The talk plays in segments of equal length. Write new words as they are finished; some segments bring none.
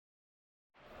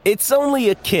It's only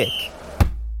a kick,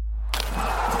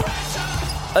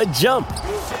 a jump,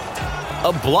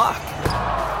 a block.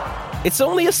 It's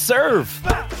only a serve.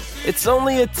 It's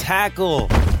only a tackle,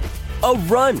 a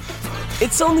run.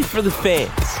 It's only for the fans.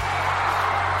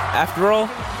 After all,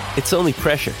 it's only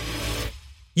pressure.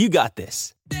 You got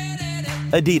this.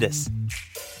 Adidas.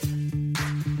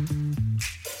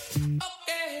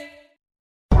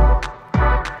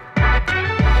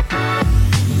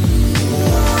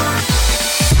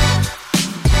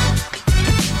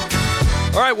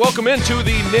 All right, welcome into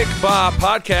the Nick Bahe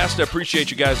podcast. I appreciate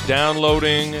you guys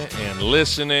downloading and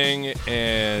listening,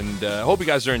 and I hope you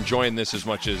guys are enjoying this as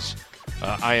much as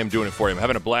I am doing it for you. I'm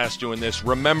having a blast doing this.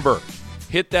 Remember,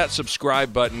 hit that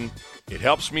subscribe button. It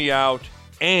helps me out,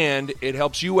 and it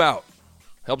helps you out.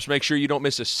 Helps make sure you don't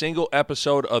miss a single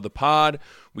episode of the pod.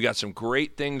 We got some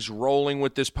great things rolling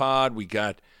with this pod. We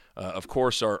got of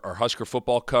course, our Husker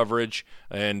football coverage,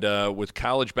 and with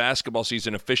college basketball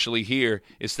season officially here,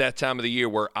 it's that time of the year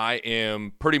where I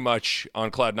am pretty much on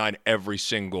Cloud 9 every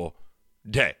single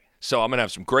day. So I'm going to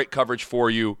have some great coverage for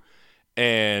you,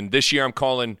 and this year I'm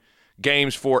calling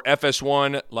games for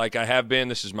FS1 like I have been.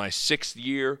 This is my 6th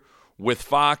year with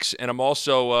Fox, and I'm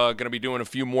also going to be doing a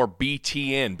few more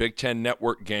BTN, Big Ten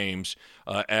Network games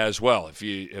as well. If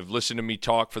you have listened to me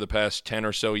talk for the past 10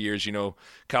 or so years, you know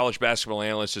college basketball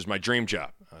analyst is my dream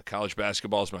job. College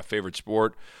basketball is my favorite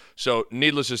sport. So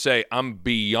needless to say, I'm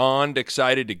beyond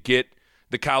excited to get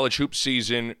the college hoop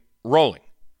season rolling.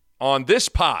 On this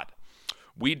pod,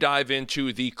 we dive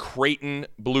into the Creighton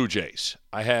Blue Jays.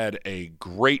 I had a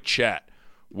great chat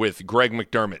with Greg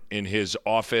McDermott in his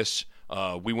office.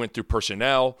 We went through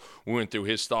personnel. We went through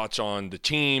his thoughts on the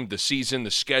team, the season,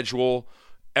 the schedule,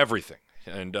 everything.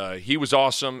 And he was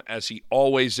awesome, as he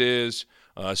always is.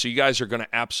 So you guys are going to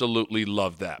absolutely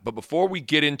love that. But before we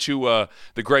get into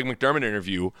the Greg McDermott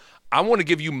interview, I want to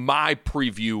give you my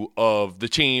preview of the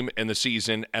team and the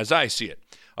season as I see it.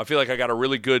 I feel like I got a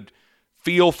really good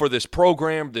feel for this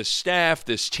program, this staff,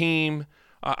 this team.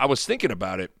 I was thinking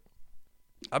about it.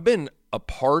 I've been a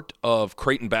part of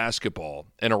Creighton basketball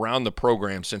and around the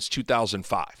program since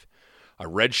 2005. I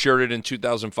redshirted in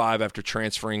 2005 after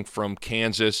transferring from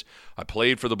Kansas. I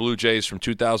played for the Blue Jays from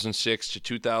 2006 to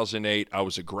 2008. I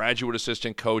was a graduate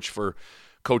assistant coach for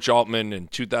Coach Altman in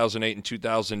 2008 and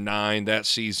 2009 that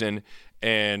season,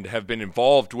 and have been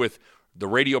involved with the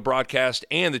radio broadcast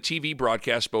and the TV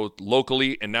broadcast, both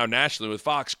locally and now nationally with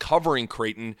Fox, covering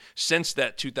Creighton since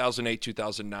that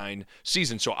 2008-2009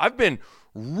 season. So I've been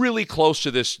really close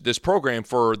to this program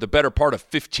for the better part of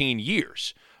 15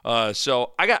 years.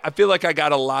 So I feel like I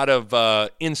got a lot of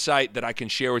insight that I can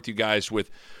share with you guys with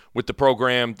the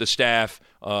program, the staff,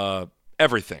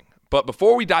 everything. But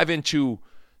before we dive into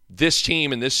this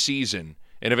team and this season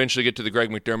and eventually get to the Greg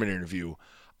McDermott interview,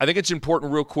 I think it's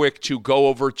important real quick to go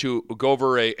over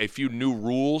a few new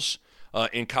rules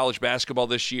in college basketball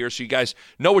this year, so you guys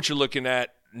know what you're looking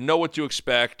at, know what to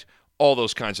expect, all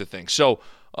those kinds of things. So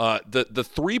the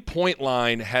 3-point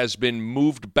line has been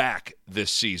moved back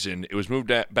this season. It was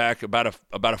moved back about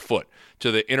a foot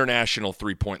to the international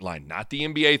 3-point line, not the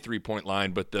NBA 3-point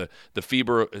line, but the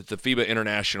FIBA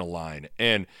international line.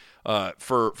 And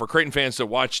for Creighton fans that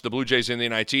watch the Blue Jays in the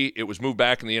NIT, it was moved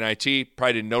back in the NIT.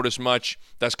 Probably didn't notice much.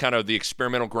 That's kind of the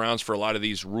experimental grounds for a lot of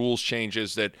these rules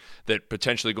changes that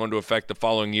potentially go into effect the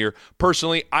following year.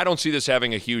 Personally, I don't see this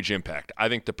having a huge impact. I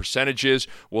think the percentages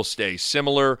will stay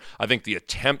similar. I think the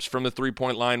attempts from the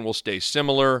 3-point line will stay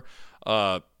similar.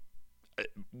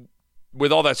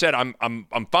 With all that said, I'm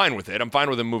fine with it. I'm fine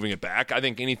with them moving it back. I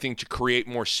think anything to create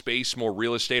more space, more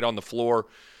real estate on the floor,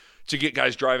 to get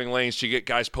guys driving lanes, to get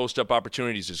guys post-up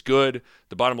opportunities is good.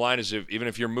 The bottom line is, even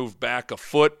if you're moved back a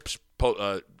foot,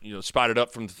 spotted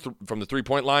up from the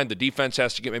 3-point line, the defense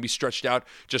has to get maybe stretched out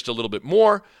just a little bit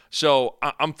more. So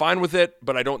I'm fine with it,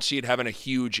 but I don't see it having a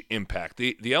huge impact.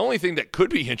 The only thing that could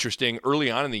be interesting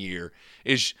early on in the year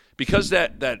is because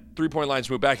that 3-point line's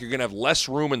moved back, you're going to have less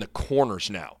room in the corners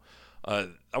now.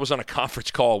 I was on a conference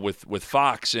call with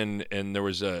Fox, and there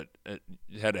was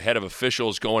had a head of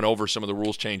officials going over some of the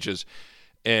rules changes,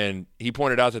 and he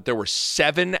pointed out that there were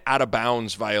 7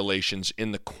 out-of-bounds violations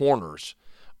in the corners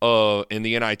in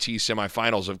the NIT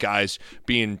semifinals of guys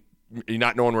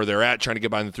not knowing where they're at, trying to get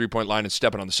behind the 3-point line and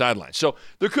stepping on the sideline. So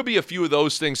there could be a few of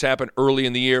those things happen early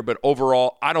in the year, but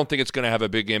overall, I don't think it's going to have a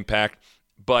big impact.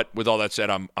 But with all that said,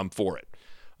 I'm for it.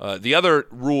 The other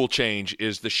rule change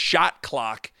is the shot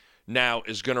clock now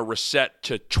is going to reset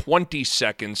to 20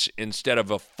 seconds instead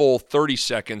of a full 30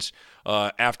 seconds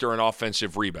after an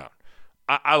offensive rebound.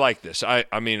 I like this.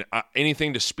 I mean,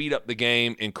 anything to speed up the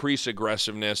game, increase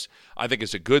aggressiveness, I think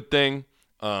is a good thing.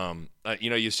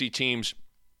 You see teams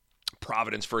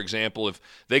Providence, for example, if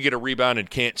they get a rebound and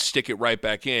can't stick it right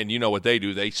back in, you know what they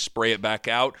do. They spray it back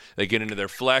out. They get into their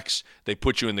flex. They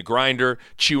put you in the grinder,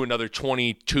 chew another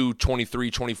 22,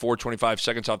 23, 24, 25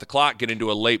 seconds off the clock, get into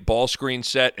a late ball screen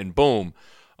set, and boom.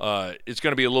 It's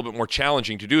going to be a little bit more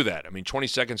challenging to do that. I mean, 20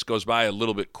 seconds goes by a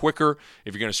little bit quicker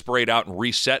if you're going to spray it out and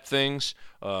reset things.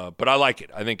 But I like it.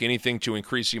 I think anything to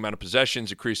increase the amount of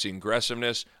possessions, increase the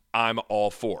aggressiveness, I'm all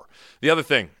for. The other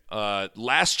thing,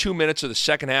 last 2 minutes of the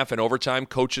second half and overtime,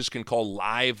 coaches can call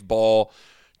live ball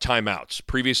timeouts.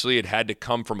 Previously, it had to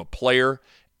come from a player,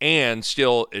 and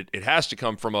still it has to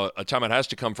come from a timeout has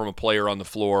to come from a player on the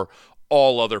floor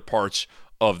all other parts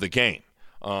of the game.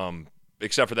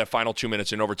 Except for that final 2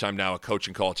 minutes in overtime now, a coach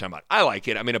can call a timeout. I like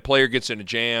it. I mean, a player gets in a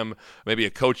jam. Maybe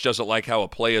a coach doesn't like how a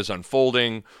play is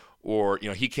unfolding, or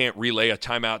he can't relay a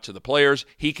timeout to the players.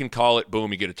 He can call it.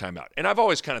 Boom, you get a timeout. And I've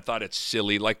always kind of thought it's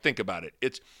silly. Like, think about it.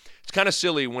 It's kind of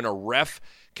silly when a ref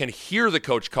can hear the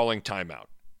coach calling timeout,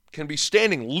 can be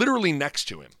standing literally next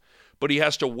to him, but he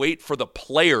has to wait for the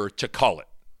player to call it,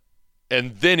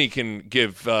 and then he can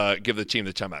give the team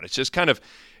the timeout. It's just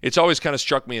it's always kind of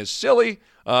struck me as silly.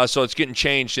 So it's getting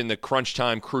changed in the crunch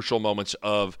time, crucial moments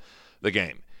of the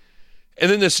game. And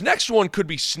then this next one could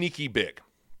be sneaky big.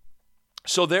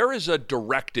 So there is a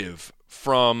directive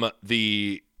from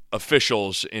the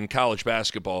officials in college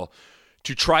basketball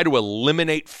to try to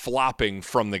eliminate flopping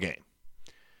from the game.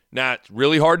 Now, it's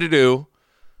really hard to do,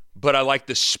 but I like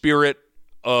the spirit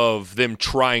of them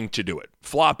trying to do it.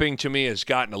 Flopping to me has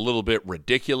gotten a little bit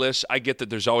ridiculous. I get that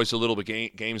there's always a little bit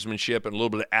gamesmanship and a little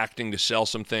bit of acting to sell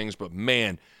some things, but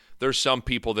man, there's some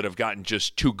people that have gotten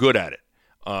just too good at it.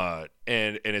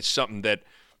 And it's something that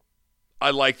I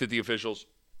like that the officials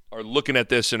are looking at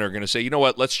this and are going to say, you know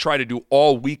what, let's try to do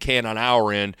all we can on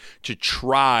our end to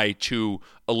try to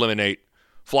eliminate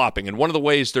flopping. And one of the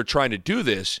ways they're trying to do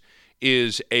this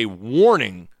is a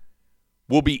warning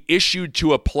will be issued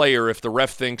to a player if the ref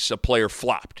thinks a player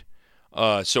flopped.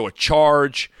 So a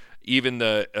charge, even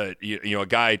a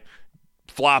guy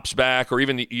flops back, or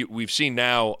even we've seen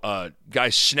now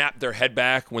guys snap their head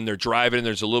back when they're driving and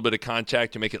there's a little bit of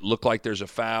contact to make it look like there's a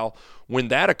foul. When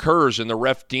that occurs and the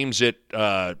ref deems it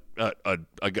a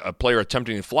player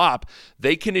attempting to flop,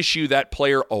 they can issue that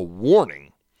player a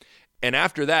warning. And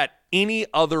after that, any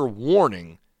other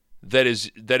warning that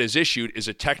is issued is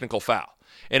a technical foul.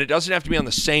 And it doesn't have to be on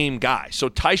the same guy. So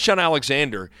Tyshawn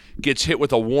Alexander gets hit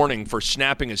with a warning for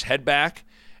snapping his head back,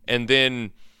 and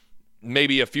then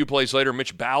maybe a few plays later,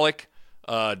 Mitch Ballack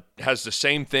has the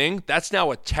same thing. That's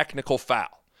now a technical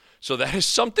foul. So that is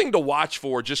something to watch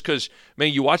for, just because,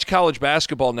 man, you watch college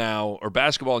basketball now, or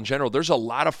basketball in general, there's a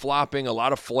lot of flopping, a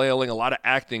lot of flailing, a lot of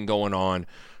acting going on.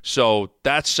 So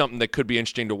that's something that could be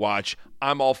interesting to watch.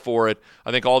 I'm all for it.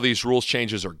 I think all these rules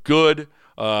changes are good.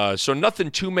 So nothing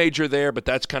too major there, but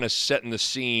that's kind of setting the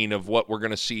scene of what we're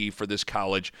going to see for this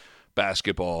college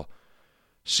basketball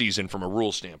season from a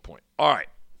rule standpoint. All right,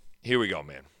 here we go,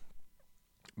 man.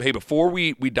 Hey, before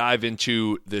we dive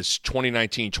into this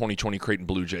 2019-2020 Creighton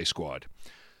Blue Jay squad,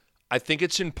 I think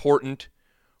it's important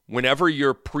whenever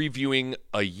you're previewing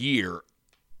a year,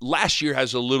 last year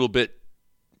has a little bit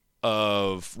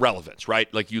of relevance,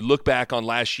 right? Like you look back on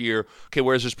last year, okay,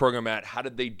 where's this program at? How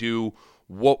did they do?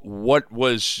 What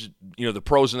was, the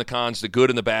pros and the cons, the good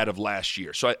and the bad of last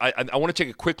year? So I want to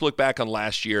take a quick look back on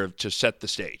last year to set the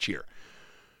stage here.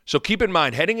 So keep in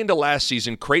mind, heading into last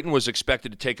season, Creighton was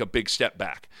expected to take a big step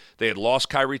back. They had lost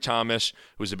Kyrie Thomas,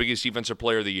 who was the biggest defensive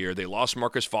player of the year. They lost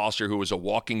Marcus Foster, who was a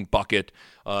walking bucket.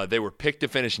 They were picked to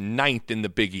finish 9th in the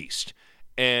Big East.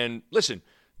 And listen,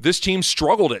 this team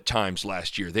struggled at times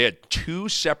last year. They had 2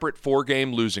 separate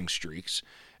 4-game losing streaks.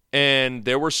 And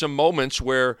there were some moments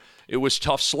where it was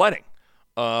tough sledding.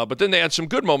 But then they had some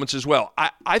good moments as well.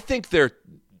 I think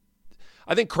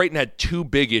Creighton had 2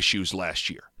 big issues last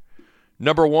year.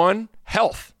 Number 1,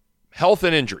 health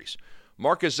and injuries.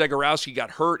 Marcus Zagorowski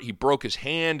got hurt. He broke his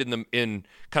hand in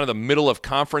kind of the middle of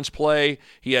conference play.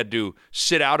 He had to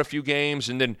sit out a few games.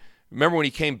 And then remember when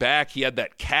he came back, he had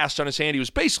that cast on his hand. He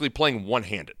was basically playing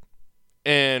one-handed.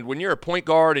 And when you're a point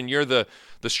guard and you're the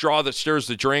straw that stirs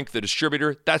the drink, the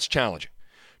distributor, that's challenging.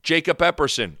 Jacob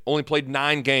Epperson only played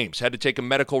 9 games, had to take a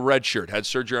medical red shirt, had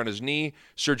surgery on his knee,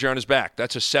 surgery on his back.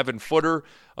 That's a 7-footer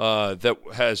that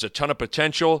has a ton of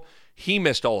potential. He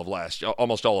missed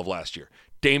almost all of last year.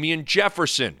 Damian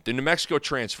Jefferson, the New Mexico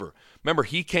transfer. Remember,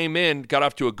 he came in, got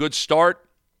off to a good start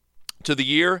to the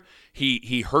year.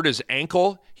 He hurt his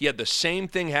ankle. He had the same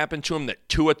thing happen to him that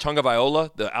Tua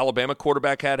Tagovailoa, the Alabama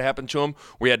quarterback, had happen to him,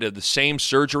 where he had the same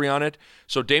surgery on it.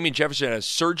 So Damian Jefferson has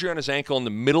surgery on his ankle in the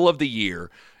middle of the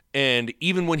year, And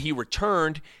even when he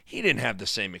returned, he didn't have the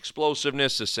same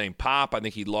explosiveness, the same pop. I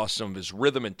think he lost some of his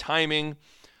rhythm and timing.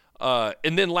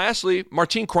 And then lastly,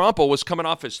 Martin Krampel was coming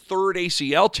off his third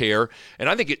ACL tear, and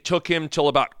I think it took him till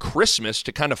about Christmas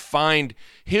to kind of find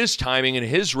his timing and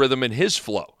his rhythm and his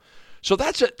flow. So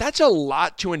that's a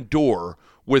lot to endure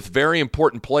with very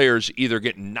important players either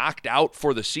getting knocked out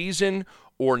for the season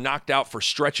or knocked out for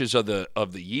stretches of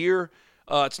the year.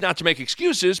 It's not to make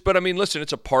excuses, but I mean, listen,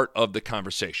 it's a part of the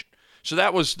conversation. So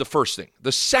that was the first thing.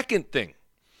 The second thing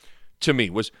to me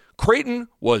was Creighton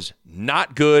was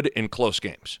not good in close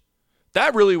games.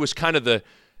 That really was kind of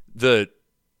the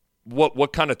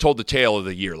what kind of told the tale of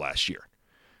the year last year.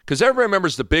 Because everybody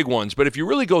remembers the big ones, but if you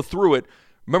really go through it,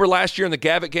 remember last year in the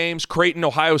Gavitt games, Creighton,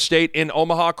 Ohio State in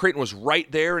Omaha, Creighton was right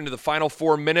there into the final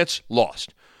 4 minutes,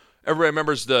 lost. Everybody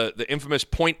remembers the infamous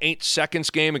 0.8 seconds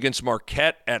game against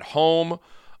Marquette at home,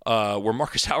 where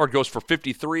Marcus Howard goes for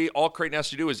 53. All Creighton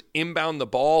has to do is inbound the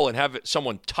ball and have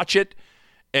someone touch it,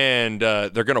 and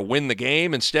they're going to win the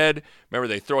game. Instead, remember,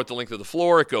 they throw it the length of the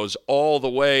floor. It goes all the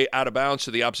way out of bounds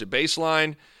to the opposite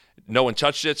baseline. No one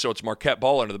touched it, so it's Marquette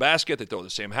ball under the basket. They throw the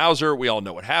Sam Hauser. We all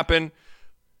know what happened.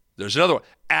 There's another one.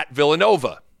 At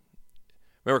Villanova.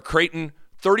 Remember, Creighton,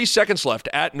 30 seconds left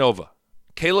at Nova.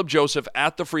 Caleb Joseph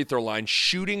at the free throw line,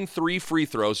 shooting 3 free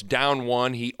throws, down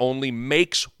 1. He only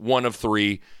makes 1 of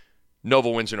 3. Nova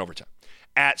wins in overtime.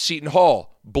 At Seton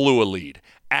Hall, blew a lead.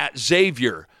 At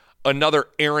Xavier, another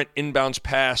errant inbounds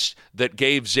pass that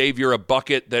gave Xavier a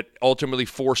bucket that ultimately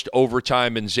forced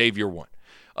overtime, and Xavier won.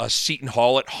 Seton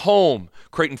Hall at home,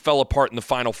 Creighton fell apart in the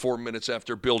final 4 minutes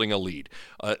after building a lead.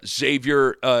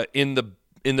 Xavier in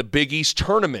the Big East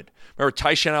tournament. Remember,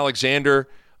 Tyshawn Alexander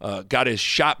got his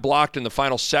shot blocked in the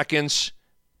final seconds,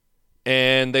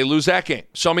 and they lose that game.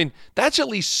 So, I mean, that's at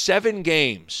least 7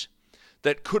 games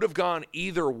that could have gone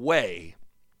either way.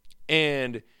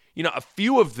 And, you know, a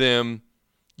few of them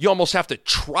you almost have to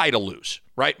try to lose,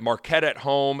 right? Marquette at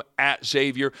home, at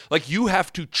Xavier. Like, you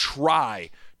have to try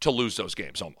to lose those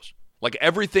games almost. Like,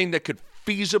 everything that could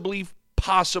feasibly,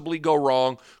 possibly go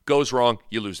wrong, goes wrong,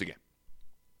 you lose the game.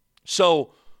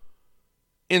 So,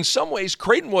 in some ways,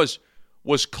 Creighton was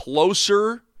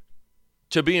closer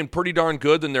to being pretty darn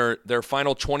good than their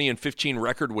final 20-15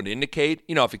 record would indicate.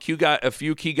 You know, if a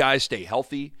few key guys stay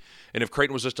healthy, and if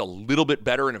Creighton was just a little bit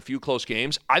better in a few close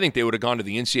games, I think they would have gone to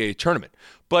the NCAA tournament.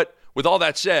 But with all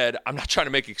that said, I'm not trying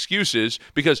to make excuses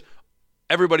because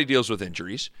everybody deals with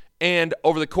injuries. And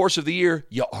over the course of the year,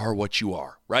 you are what you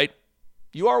are, right?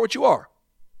 You are what you are.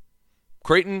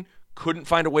 Creighton couldn't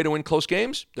find a way to win close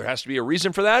games. There has to be a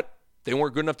reason for that. They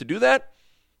weren't good enough to do that.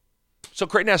 So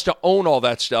Creighton has to own all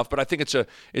that stuff, but I think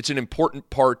it's an important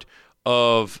part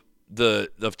of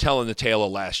telling the tale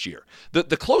of last year.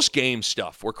 The close game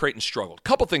stuff where Creighton struggled.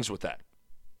 Couple things with that.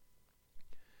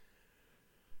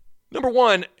 Number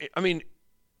one, I mean,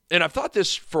 and I've thought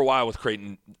this for a while with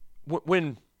Creighton,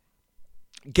 when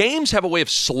games have a way of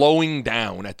slowing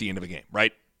down at the end of a game,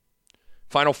 right?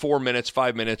 Final 4 minutes,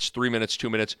 5 minutes, 3 minutes, 2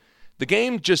 minutes. The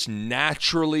game just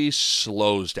naturally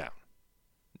slows down.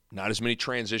 Not as many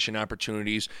transition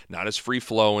opportunities, not as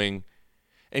free-flowing.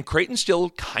 And Creighton still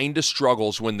kind of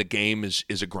struggles when the game is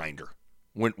a grinder.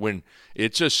 When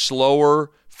it's a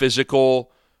slower,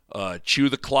 physical, chew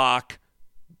the clock,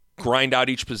 grind out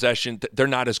each possession, they're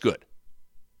not as good.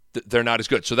 They're not as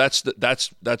good. So that's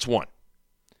one.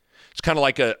 It's kind of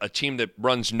like a team that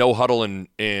runs no huddle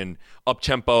and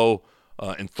up-tempo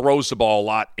and throws the ball a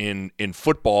lot in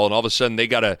football, and all of a sudden they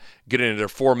got to get into their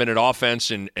 4-minute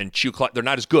offense and chew clock. They're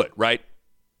not as good, right?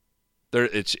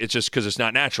 It's just because it's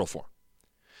not natural for them.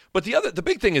 But the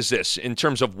big thing is this in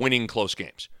terms of winning close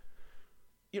games.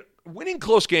 You know, winning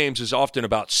close games is often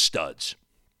about studs.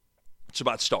 It's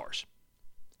about stars.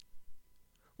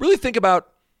 Really think about,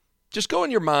 just go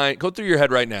in your mind, go through your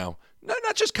head right now,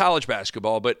 not just college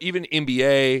basketball, but even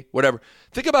NBA, whatever.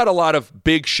 Think about a lot of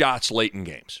big shots late in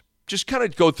games. Just kind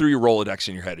of go through your Rolodex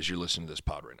in your head as you're listening to this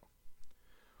pod right now.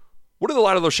 What do a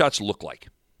lot of those shots look like?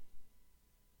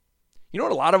 You know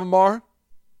what a lot of them are?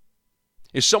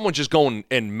 Is someone just going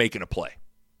and making a play.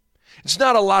 It's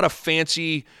not a lot of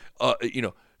fancy,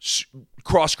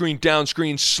 cross screen, down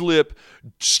screen, slip,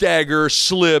 stagger,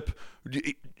 slip,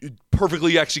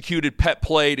 perfectly executed pet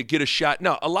play to get a shot.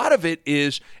 No, a lot of it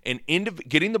is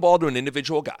getting the ball to an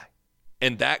individual guy,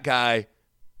 and that guy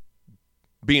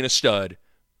being a stud,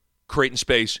 creating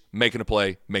space, making a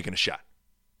play, making a shot.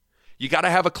 You got to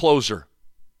have a closer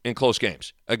in close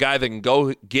games, a guy that can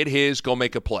go get go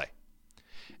make a play.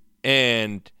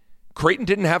 And Creighton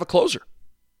didn't have a closer.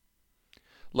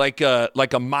 Like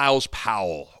a Miles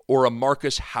Powell or a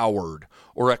Marcus Howard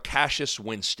or a Cassius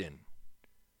Winston.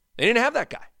 They didn't have that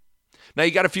guy. Now,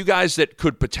 you got a few guys that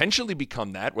could potentially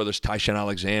become that, whether it's Tyshawn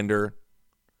Alexander,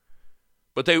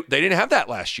 but they didn't have that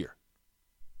last year.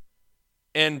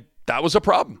 And that was a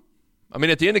problem. I mean,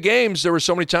 at the end of games, there were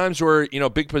so many times where,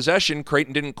 big possession,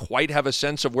 Creighton didn't quite have a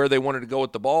sense of where they wanted to go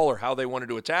with the ball or how they wanted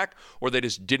to attack, or they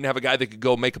just didn't have a guy that could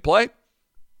go make a play,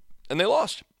 and they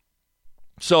lost.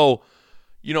 So,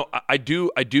 I do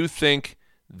think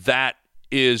that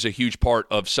is a huge part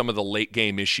of some of the late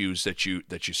game issues that you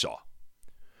saw.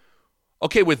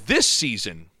 Okay, with this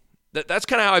season, that's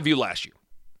kind of how I view last year.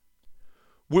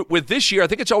 With this year, I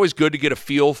think it's always good to get a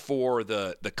feel for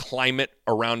the climate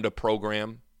around a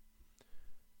program.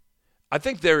 I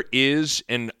think there is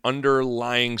an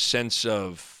underlying sense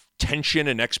of tension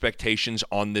and expectations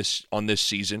on this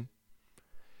season.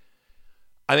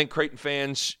 I think Creighton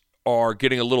fans are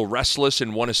getting a little restless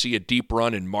and want to see a deep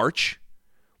run in March,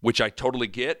 which I totally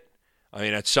get. I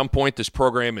mean, at some point, this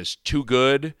program is too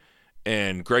good,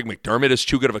 and Greg McDermott is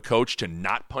too good of a coach to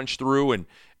not punch through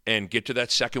and get to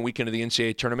that second weekend of the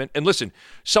NCAA tournament. And listen,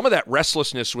 some of that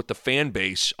restlessness with the fan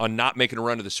base on not making a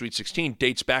run to the Sweet 16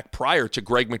 dates back prior to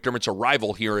Greg McDermott's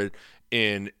arrival here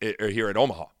at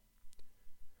Omaha.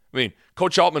 I mean,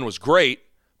 Coach Altman was great,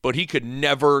 but he could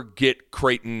never get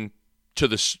Creighton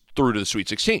through to the Sweet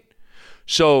 16.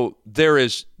 So there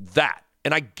is that,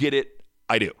 and I get it.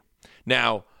 I do.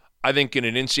 Now, I think in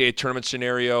an NCAA tournament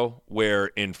scenario where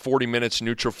in 40 minutes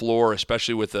neutral floor,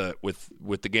 especially with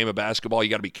the game of basketball, you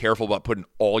got to be careful about putting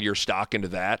all your stock into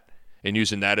that and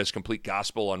using that as complete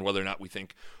gospel on whether or not we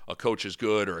think a coach is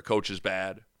good or a coach is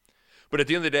bad. But at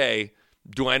the end of the day,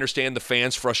 do I understand the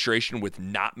fans' frustration with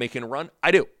not making a run?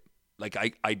 I do. Like,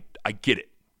 I get it.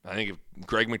 I think if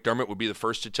Greg McDermott would be the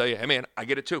first to tell you, hey, man, I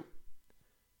get it too.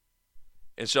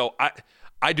 And so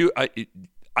I do.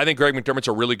 I think Greg McDermott's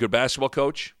a really good basketball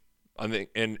coach. I think,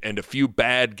 and a few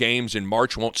bad games in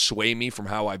March won't sway me from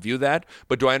how I view that.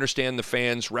 But do I understand the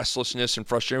fans' restlessness and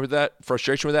frustration with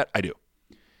that? I do.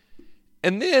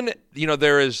 And then,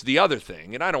 there is the other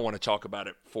thing, and I don't want to talk about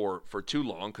it for too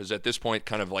long because at this point,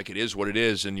 kind of like it is what it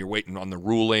is, and you're waiting on the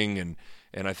ruling, and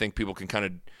I think people can kind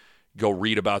of go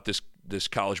read about this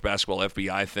college basketball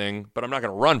FBI thing, but I'm not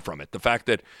going to run from it. The fact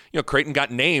that Creighton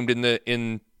got named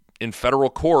in federal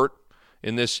court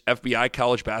in this FBI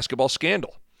college basketball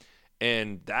scandal.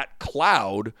 And that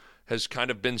cloud has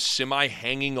kind of been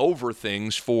semi-hanging over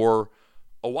things for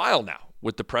a while now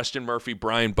with the Preston Murphy,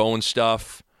 Brian Bowen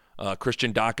stuff,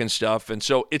 Christian Dawkins stuff. And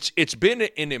so it's been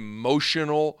an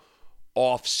emotional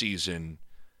offseason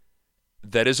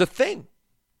that is a thing.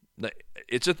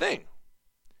 It's a thing.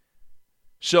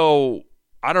 So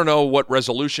I don't know what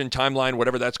resolution, timeline,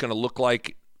 whatever that's going to look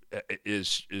like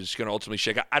is going to ultimately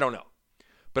shake out. I don't know.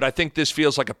 But I think this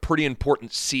feels like a pretty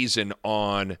important season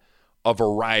on a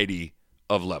variety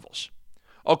of levels.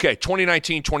 Okay,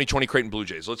 2019-2020 Creighton Blue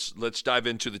Jays. Let's dive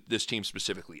into this team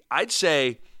specifically. I'd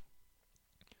say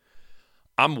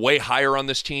I'm way higher on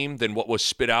this team than what was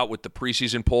spit out with the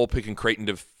preseason poll, picking Creighton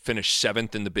to finish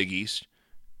 7th in the Big East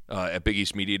at Big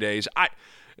East Media Days.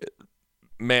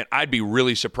 I'd be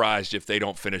really surprised if they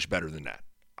don't finish better than that.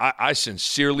 I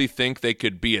sincerely think they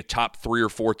could be a top 3 or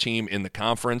 4 team in the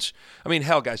conference. I mean,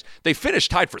 hell, guys, they finished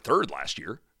tied for 3rd last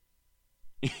year.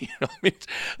 I mean,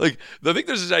 like, I think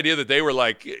there's this idea that they were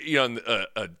like,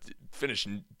 finished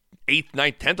 8th,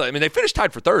 9th, 10th. I mean, they finished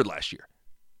tied for 3rd last year.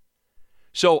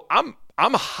 So I'm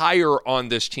higher on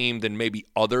this team than maybe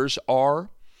others are,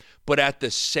 but at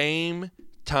the same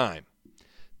time,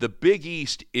 the Big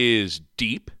East is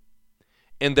deep,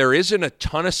 and there isn't a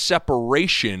ton of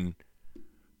separation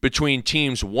between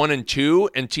teams 1 and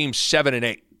 2 and teams 7 and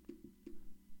 8.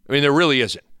 I mean, there really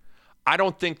isn't. I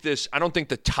don't think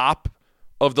the top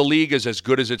of the league is as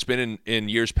good as it's been in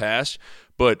years past,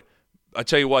 but I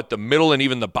tell you what, the middle and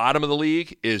even the bottom of the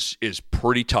league is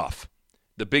pretty tough.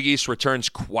 The Big East returns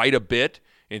quite a bit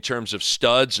in terms of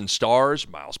studs and stars,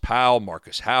 Miles Powell,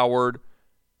 Marcus Howard.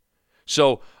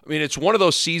 So, I mean, it's one of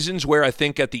those seasons where I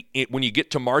think when you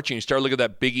get to March and you start looking at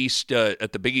that Big East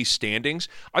at the Big East standings,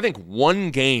 I think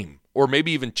one game or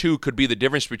maybe even 2 could be the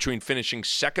difference between finishing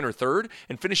 2nd or 3rd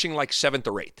and finishing like 7th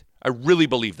or 8th. I really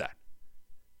believe that.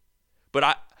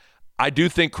 But I do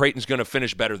think Creighton's going to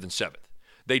finish better than 7th.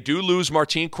 They do lose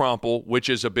Martin Krompel, which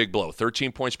is a big blow.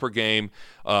 13 points per game.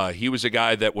 He was a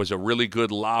guy that was a really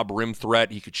good lob rim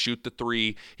threat. He could shoot the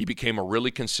 3. He became a really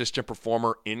consistent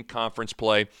performer in conference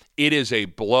play. It is a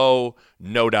blow,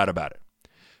 no doubt about it.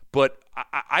 But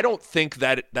I don't think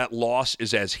that loss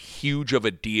is as huge of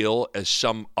a deal as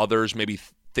some others maybe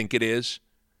think it is.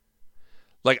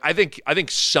 Like, I think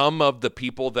some of the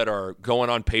people that are going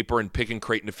on paper and picking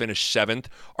Creighton to finish 7th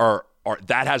are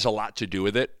that has a lot to do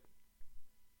with it.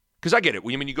 Because I get it.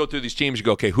 I mean, you go through these teams, you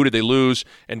go, okay, who did they lose?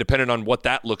 And depending on what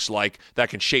that looks like, that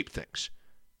can shape things.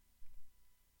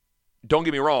 Don't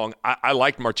get me wrong. I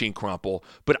like Martin Krampel,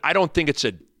 but I don't think it's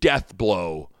a death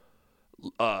blow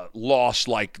loss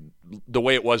like the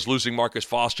way it was losing Marcus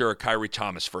Foster or Kyrie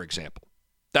Thomas, for example.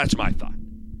 That's my thought.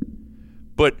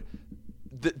 But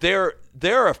there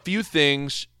are a few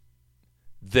things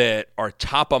that are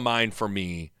top of mind for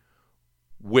me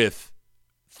with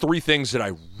three things that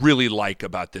I really like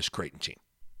about this Creighton team.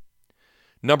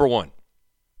 Number one,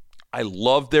 I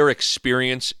love their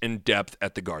experience and depth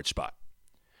at the guard spot.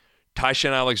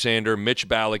 Tyshawn Alexander, Mitch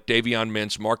Ballack, Davion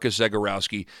Mintz, Marcus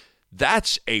Zegarowski.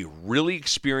 That's a really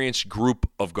experienced group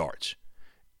of guards.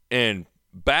 And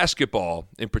basketball,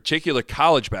 in particular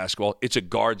college basketball, it's a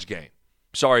guards game.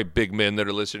 Sorry, big men that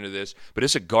are listening to this, but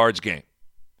it's a guards game.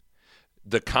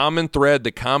 The common thread,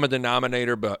 the common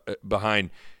denominator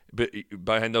behind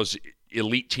those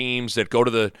elite teams that go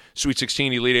to the Sweet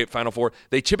 16, Elite 8, Final Four,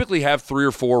 they typically have 3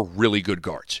 or 4 really good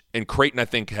guards. And Creighton, I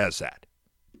think, has that.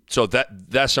 So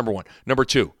that's number one. Number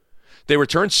two, they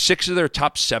returned 6 of their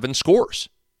top 7 scorers.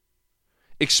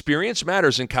 Experience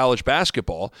matters in college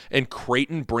basketball, and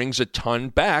Creighton brings a ton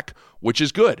back, which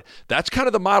is good. That's kind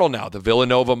of the model now, the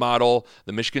Villanova model,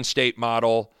 the Michigan State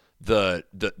model, the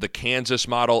Kansas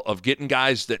model of getting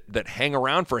guys that hang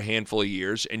around for a handful of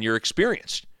years and you're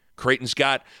experienced. Creighton's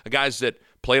got guys that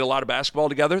played a lot of basketball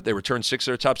together. They returned 6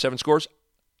 of their top 7 scores.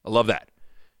 I love that.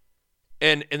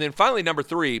 And then finally, number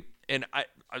 3, and I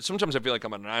sometimes I feel like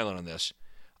I'm on an island on this.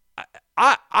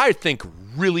 I think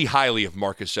really highly of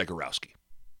Marcus Zegarowski,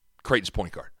 Creighton's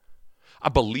point guard. I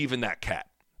believe in that cat.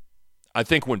 I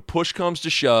think when push comes to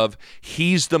shove,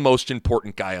 he's the most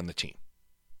important guy on the team.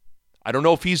 I don't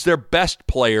know if he's their best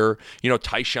player.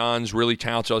 Tyshawn's really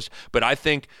talented, but I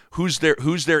think who's their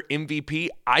MVP?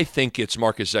 I think it's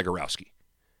Marcus Zegarowski.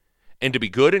 And to be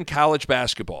good in college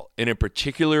basketball, and in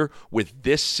particular with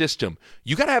this system,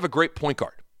 you got to have a great point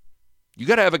guard. You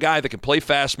got to have a guy that can play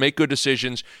fast, make good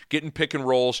decisions, get in pick and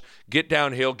rolls, get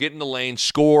downhill, get in the lane,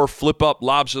 score, flip up,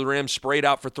 lobs to the rim, spray it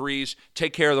out for threes,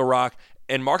 take care of the rock.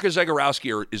 And Marcus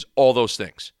Zegarowski is all those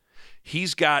things.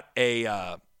 He's got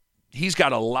a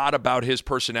lot about his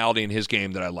personality and his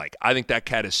game that I like. I think that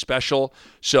cat is special.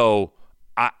 So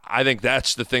I think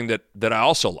that's the thing that I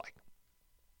also like.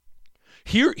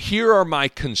 Here are my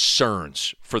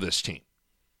concerns for this team.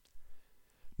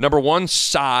 Number one,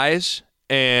 size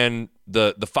and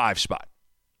the 5 spot.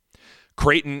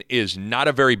 Creighton is not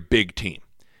a very big team,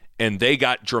 and they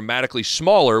got dramatically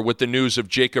smaller with the news of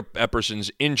Jacob Epperson's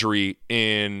injury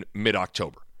in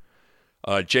mid-October.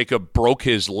 Jacob broke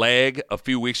his leg a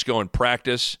few weeks ago in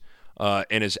practice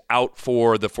and is out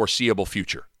for the foreseeable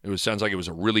future. Sounds like it was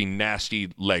a really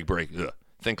nasty leg break. Ugh.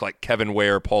 Think like Kevin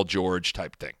Ware, Paul George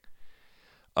type thing.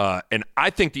 And I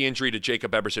think the injury to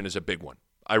Jacob Epperson is a big one.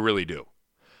 I really do.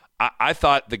 I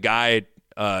thought the guy,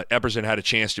 Epperson, had a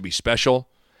chance to be special,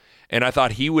 and I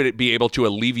thought he would be able to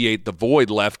alleviate the void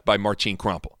left by Martin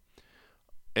Krampel.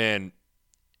 And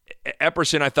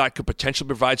Epperson, I thought, could potentially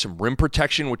provide some rim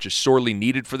protection, which is sorely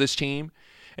needed for this team.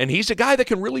 And he's a guy that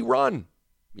can really run.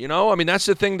 That's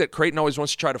the thing that Creighton always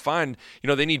wants to try to find.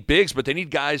 They need bigs, but they need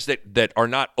guys that are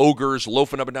not ogres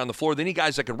loafing up and down the floor. They need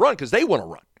guys that can run because they want to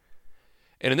run.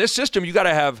 And in this system, you got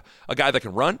to have a guy that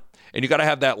can run, and you got to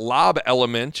have that lob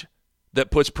element that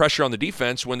puts pressure on the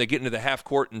defense when they get into the half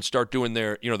court and start doing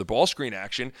their, the ball screen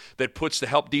action that puts the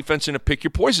help defense in a pick your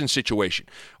poison situation.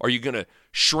 Are you going to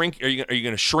shrink? Are you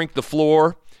going to shrink the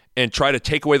floor and try to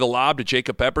take away the lob to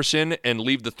Jacob Epperson and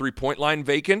leave the 3-point line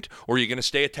vacant? Or are you going to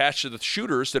stay attached to the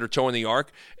shooters that are towing the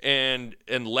arc and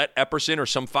let Epperson or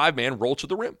some 5-man roll to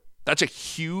the rim? That's a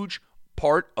huge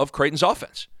part of Creighton's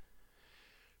offense.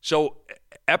 So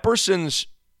Epperson's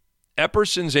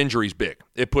injury is big.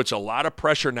 It puts a lot of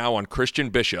pressure now on Christian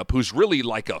Bishop, who's really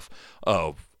like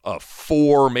a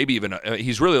 4, maybe even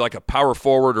he's really like a power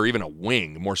forward or even a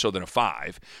wing, more so than a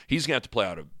 5. He's going to have to play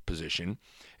out of position.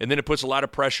 And then it puts a lot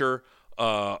of pressure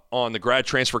on the grad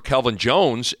transfer Kelvin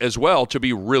Jones as well to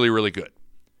be really, really good.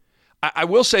 I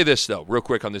will say this, though, real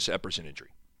quick on this Epperson injury,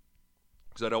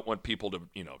 because I don't want people to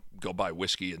go buy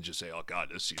whiskey and just say, oh, God,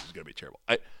 this season's going to be terrible.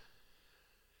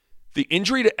 The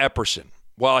injury to Epperson,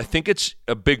 while I think it's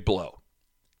a big blow,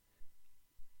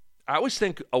 I always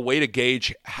think a way to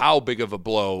gauge how big of a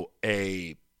blow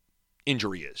a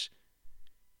injury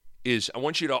is I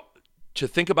want you to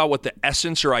think about what the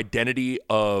essence or identity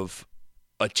of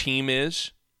a team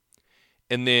is,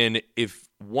 and then if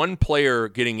one player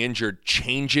getting injured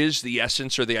changes the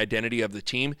essence or the identity of the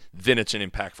team, then it's an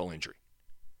impactful injury.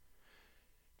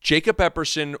 Jacob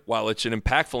Epperson, while it's an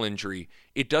impactful injury,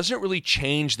 it doesn't really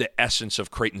change the essence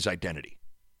of Creighton's identity.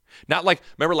 Not like,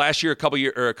 remember last year, a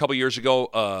couple years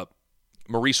ago,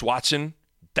 Maurice Watson,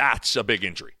 that's a big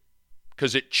injury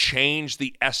because it changed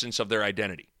the essence of their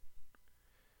identity.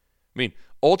 I mean,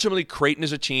 ultimately, Creighton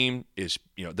as a team is,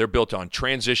 they're built on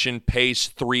transition, pace,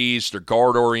 threes, they're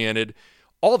guard-oriented.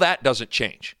 All that doesn't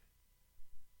change.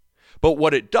 But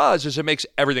what it does is it makes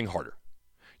everything harder.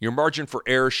 Your margin for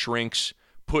error shrinks,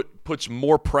 puts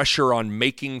more pressure on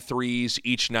making threes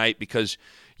each night because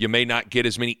you may not get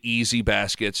as many easy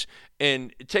baskets.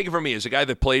 And take it from me, as a guy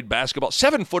that played basketball,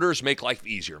 7-footers make life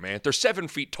easier, man. They're 7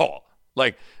 feet tall.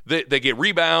 Like, they get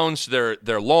rebounds,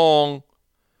 they're long.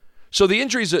 So the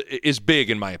injuries is big,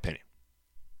 in my opinion.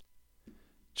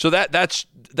 So that's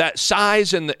that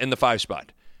size in the 5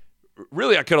 spot.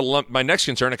 Really, I could have lumped my next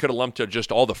concern. I could have lumped to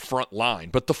just all the front line,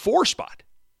 but the 4 spot,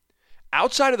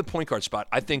 outside of the point guard spot,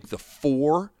 I think the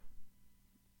 4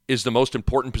 is the most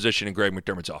important position in Greg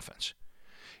McDermott's offense.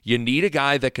 You need a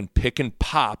guy that can pick and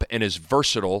pop and is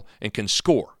versatile and can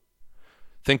score.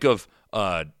 Think of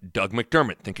Doug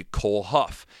McDermott. Think of Cole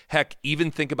Huff. Heck,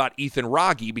 even think about Ethan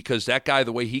Wragge, because that guy,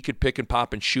 the way he could pick and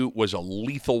pop and shoot was a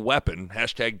lethal weapon.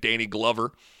 Hashtag Danny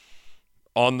Glover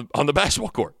on the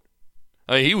basketball court.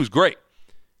 I mean, he was great.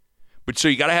 But so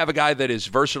you got to have a guy that is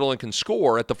versatile and can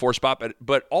score at the 4 spot,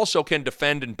 but also can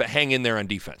defend and hang in there on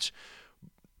defense.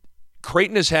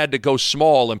 Creighton has had to go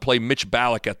small and play Mitch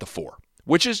Ballack at the 4,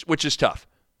 which is tough,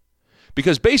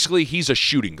 because basically he's a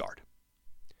shooting guard.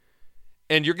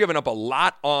 And you're giving up a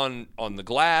lot on the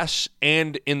glass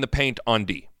and in the paint on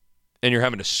D. And you're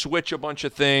having to switch a bunch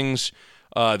of things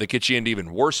that get you into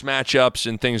even worse matchups,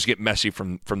 and things get messy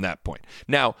from that point.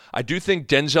 Now, I do think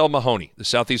Denzel Mahoney, the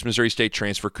Southeast Missouri State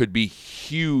transfer, could be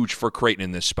huge for Creighton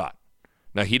in this spot.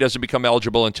 Now, he doesn't become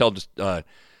eligible until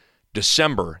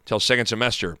December, until second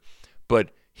semester,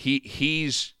 but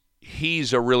he's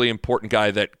a really important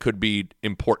guy that could be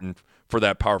important for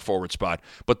that power forward spot.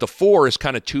 But the 4 is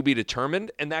kind of to be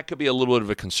determined, and that could be a little bit of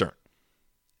a concern.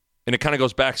 And it kind of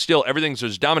goes back still. Everything's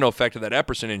this domino effect of that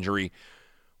Epperson injury,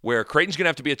 where Creighton's going to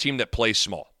have to be a team that plays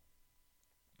small.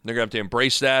 They're going to have to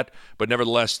embrace that, but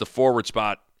nevertheless, the forward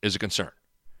spot is a concern.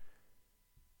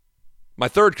 My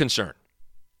third concern,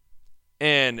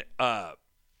 and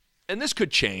this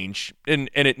could change, and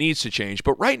it needs to change,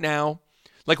 but right now,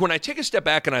 like when I take a step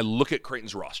back and I look at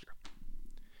Creighton's roster,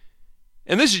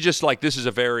 and this is just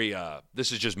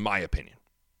my opinion.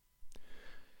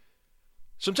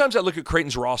 Sometimes I look at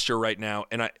Creighton's roster right now,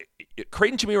 and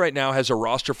Creighton to me right now has a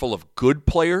roster full of good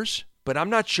players, but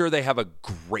I'm not sure they have a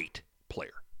great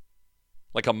player,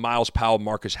 like a Miles Powell,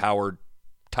 Marcus Howard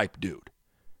type dude.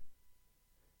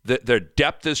 Their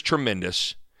depth is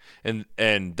tremendous,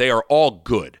 and they are all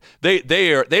good.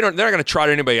 They're not going to trot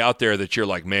anybody out there that you're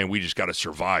like, man, we just got to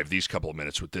survive these couple of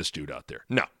minutes with this dude out there.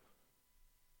 No.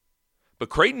 But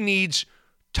Creighton needs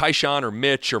Tyshawn or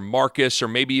Mitch or Marcus or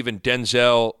maybe even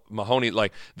Denzel Mahoney.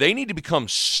 Like, they need to become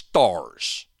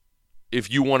stars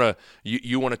if you want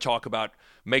to talk about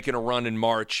making a run in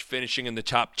March, finishing in the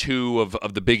top 2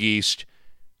 of the Big East.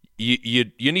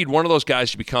 You need one of those guys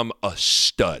to become a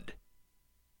stud.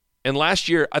 And last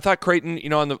year, I thought Creighton, they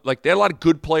had a lot of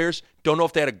good players. Don't know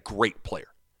if they had a great player.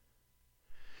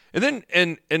 And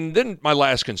then my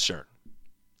last concern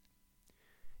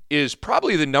is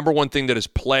probably the number one thing that has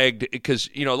plagued, because,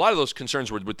 a lot of those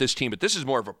concerns were with this team, but this is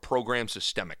more of a program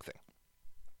systemic thing.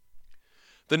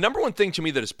 The number one thing to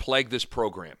me that has plagued this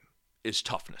program is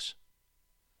toughness.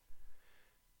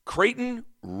 Creighton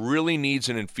really needs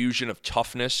an infusion of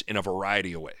toughness in a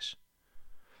variety of ways.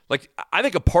 Like, I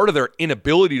think a part of their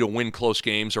inability to win close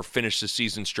games or finish the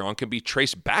season strong can be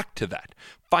traced back to that.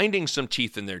 Finding some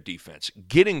teeth in their defense,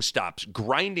 getting stops,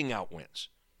 grinding out wins.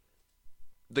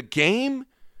 The game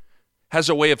has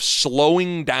a way of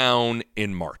slowing down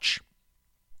in March.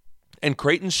 And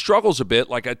Creighton struggles a bit,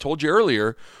 like I told you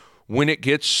earlier, when it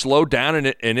gets slowed down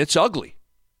and it's ugly.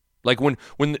 Like when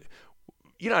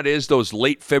it is those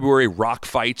late February rock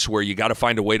fights where you got to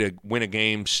find a way to win a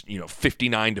game,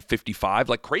 59-55.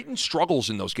 Like, Creighton struggles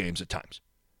in those games at times.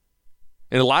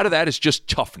 And a lot of that is just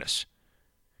toughness.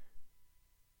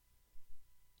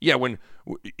 Yeah, when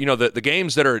the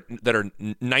games that are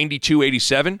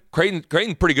 92-87,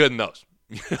 Creighton pretty good in those.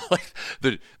 Like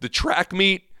the track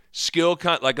meet skill,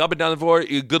 like up and down the floor,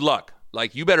 good luck.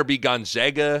 Like, you better be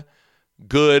Gonzaga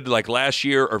good, like last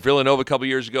year, or Villanova a couple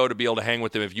years ago, to be able to hang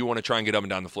with them if you want to try and get up and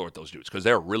down the floor with those dudes, because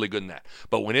they're really good in that.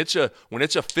 But when it's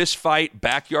a fist fight,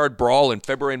 backyard brawl in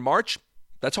February and March,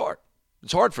 that's hard.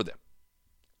 It's hard for them.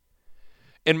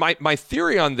 And my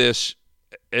theory on this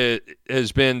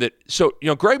has been that,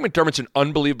 Greg McDermott's an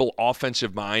unbelievable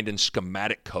offensive mind and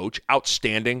schematic coach,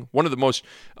 outstanding, one of the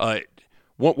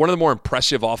one of the more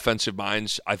impressive offensive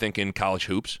minds, I think, in college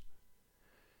hoops.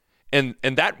 And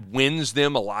that wins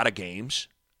them a lot of games.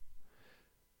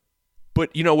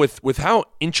 But, with how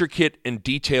intricate and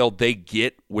detailed they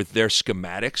get with their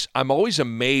schematics, I'm always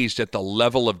amazed at the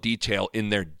level of detail in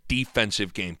their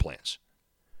defensive game plans.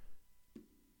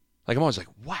 Like, I'm always like,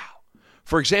 wow.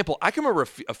 For example, I can remember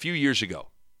a few years ago,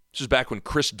 this was back when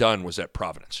Chris Dunn was at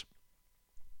Providence.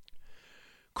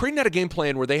 Creighton had a game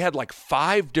plan where they had like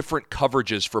 5 different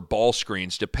coverages for ball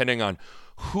screens depending on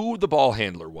who the ball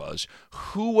handler was,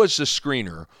 who was the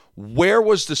screener, where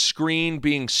was the screen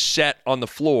being set on the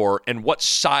floor, and what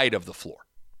side of the floor.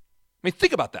 I mean,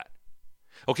 think about that.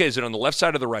 Okay, is it on the left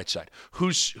side or the right side?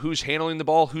 Who's handling the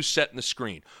ball? Who's setting the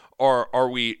screen? Or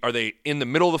are they in the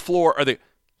middle of the floor? Are they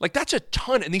like, that's a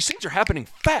ton, and these things are happening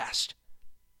fast.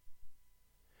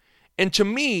 And to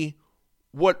me,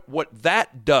 what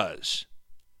that does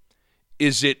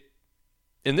is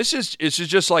and this is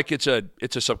just like it's a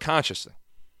subconscious thing.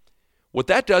 What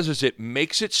that does is it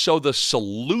makes it so the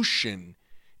solution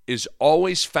is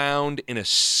always found in a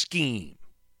scheme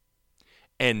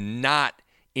and not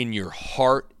in your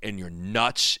heart and your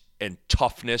nuts and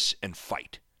toughness and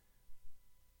fight.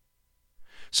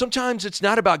 Sometimes it's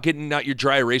not about getting out your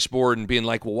dry erase board and being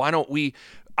like, well, why don't we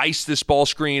ice this ball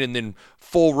screen and then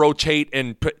full rotate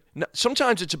and put. No,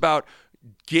 sometimes it's about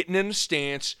getting in a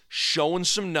stance, showing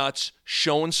some nuts,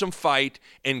 showing some fight,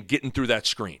 and getting through that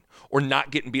screen, or not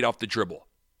getting beat off the dribble,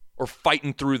 or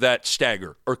fighting through that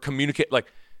stagger, or communicate.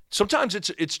 Like, sometimes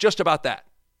it's just about that.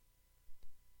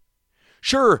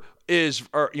 Sure,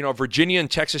 Virginia and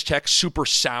Texas Tech super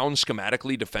sound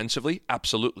schematically, defensively?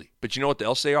 Absolutely. But you know what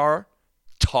else they are?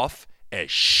 Tough as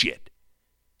shit.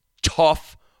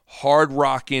 Tough,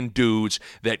 hard-rocking dudes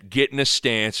that get in a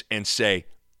stance and say,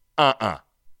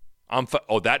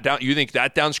 you think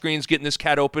that down screen's getting this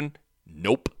cat open?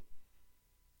 Nope.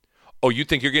 Oh, you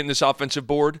think you're getting this offensive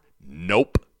board?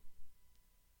 Nope.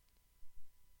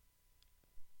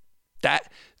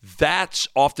 That's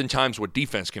oftentimes what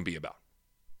defense can be about.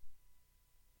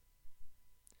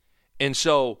 And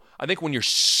so I think when you're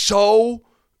so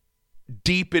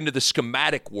deep into the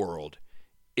schematic world,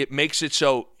 it makes it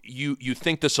so you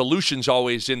think the solution's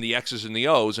always in the X's and the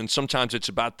O's, and sometimes it's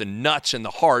about the nuts and the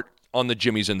heart on the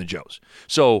Jimmies and the Joes.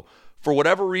 So for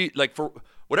whatever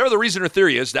the reason or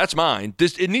theory is, that's mine.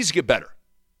 It needs to get better.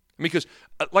 Because,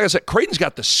 like I said, Creighton's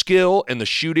got the skill and the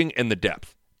shooting and the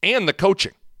depth and the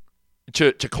coaching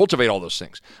to cultivate all those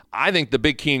things. I think the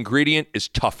big key ingredient is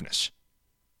toughness.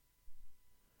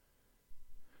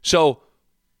 So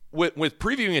with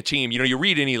previewing a team, you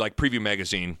read any like preview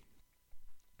magazine,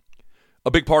 a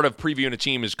big part of previewing a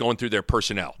team is going through their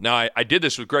personnel. Now, I did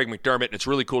this with Greg McDermott, and it's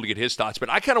really cool to get his thoughts,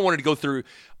 but I kind of wanted to go through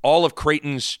all of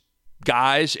Creighton's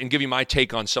guys and give you my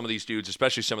take on some of these dudes,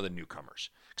 especially some of the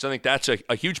newcomers. Because I think that's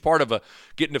a huge part of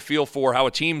getting a feel for how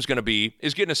a team's going to be,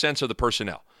 is getting a sense of the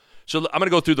personnel. So I'm going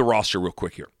to go through the roster real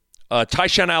quick here.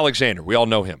 Ty-Shon Alexander, we all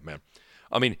know him, man.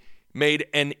 I mean, made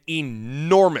an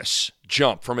enormous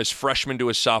jump from his freshman to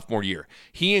his sophomore year.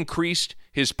 He increased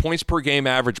his points per game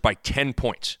average by 10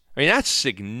 points. I mean, that's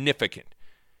significant.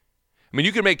 I mean,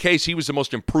 you can make a case he was the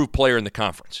most improved player in the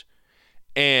conference.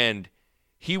 And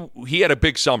he had a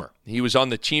big summer. He was on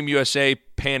the Team USA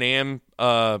Pan Am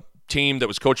team that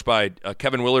was coached by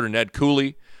Kevin Willard and Ed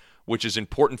Cooley, which is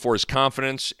important for his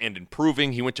confidence and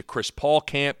improving. He went to Chris Paul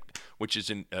camp, which is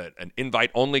an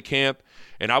invite-only camp.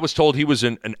 And I was told he was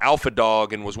an alpha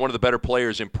dog and was one of the better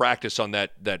players in practice on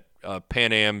that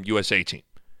Pan Am USA team.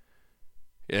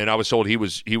 And I was told he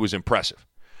was impressive.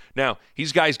 Now,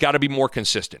 these guys got to be more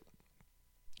consistent.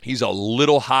 He's a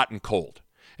little hot and cold.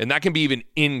 And that can be even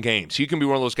in games. He can be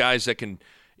one of those guys that can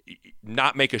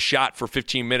not make a shot for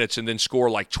 15 minutes and then score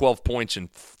like 12 points in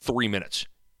 3 minutes.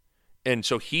 And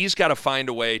so he's got to find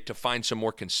a way to find some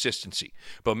more consistency.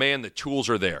 But, man, the tools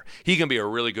are there. He can be a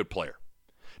really good player.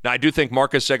 Now, I do think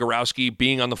Marcus Zegarowski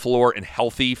being on the floor and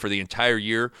healthy for the entire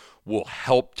year will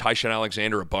help Ty-Shon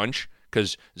Alexander a bunch,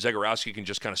 because Zegarowski can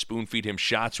just kind of spoon-feed him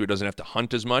shots so he doesn't have to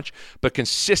hunt as much. But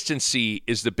consistency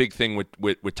is the big thing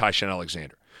with Ty-Shon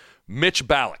Alexander. Mitch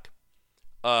Ballock.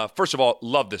 First of all,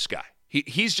 love this guy.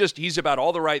 He's about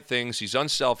all the right things. He's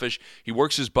unselfish. He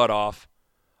works his butt off.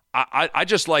 I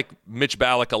just like Mitch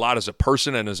Ballock a lot as a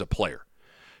person and as a player.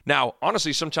 Now,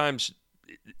 honestly, sometimes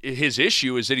his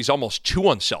issue is that he's almost too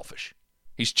unselfish.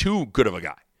 He's too good of a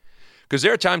guy. Because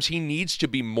there are times he needs to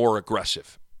be more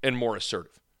aggressive and more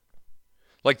assertive.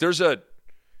 Like there's the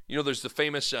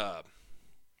famous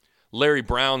Larry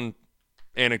Brown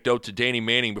anecdote to Danny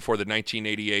Manning before the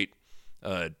 1988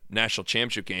 national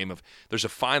championship game of there's a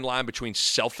fine line between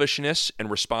selfishness and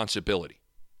responsibility.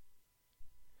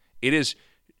 It is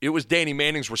It was Danny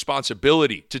Manning's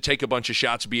responsibility to take a bunch of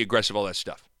shots, be aggressive, all that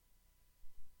stuff.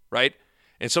 Right?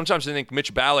 And sometimes I think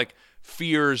Mitch Ballack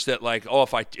fears that, like, oh,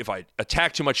 if I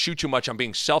attack too much, shoot too much, I'm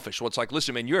being selfish. Well, it's like,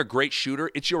 listen, man, you're a great shooter.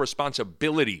 It's your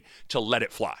responsibility to let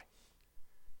it fly.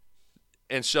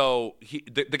 And so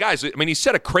the guys, I mean, he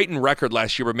set a Creighton record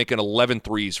last year by making 11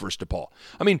 threes versus DePaul.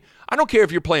 I mean, I don't care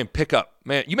if you're playing pickup,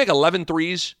 man. You make 11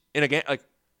 threes in a game, like,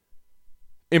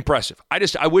 impressive.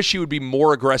 I wish he would be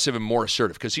more aggressive and more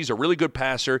assertive because he's a really good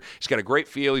passer. He's got a great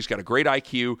feel. He's got a great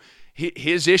IQ.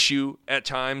 His issue at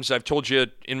times, I've told you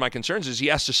in my concerns, is he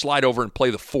has to slide over and play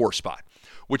the 4 spot,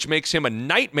 which makes him a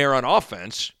nightmare on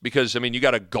offense because, I mean, you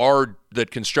got a guard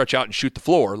that can stretch out and shoot the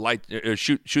floor,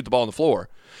 shoot the ball on the floor.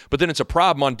 But then it's a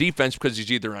problem on defense because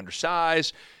he's either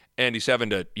undersized and he's having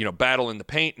to, battle in the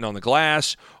paint and on the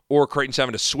glass, or Creighton's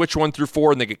having to switch 1 through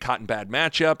 4 and they get caught in bad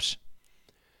matchups.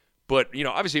 But,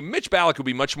 obviously Mitch Ballack would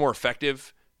be much more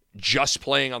effective just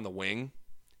playing on the wing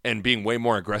and being way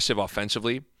more aggressive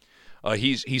offensively.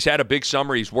 He's had a big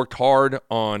summer. He's worked hard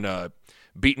on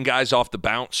beating guys off the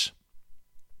bounce,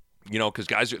 because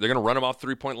guys, they're going to run him off the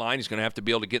three-point line. He's going to have to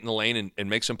be able to get in the lane and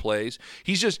make some plays.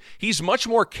 He's much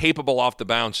more capable off the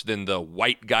bounce than the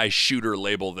white guy shooter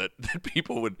label that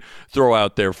people would throw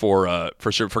out there for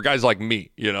guys like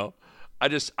me, I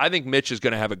think Mitch Ballack's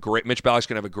going to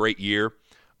have a great year.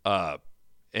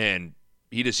 And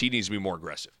he needs to be more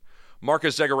aggressive.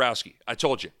 Marcus Zegarowski, I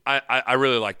told you, I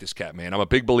really like this cat, man. I'm a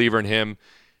big believer in him.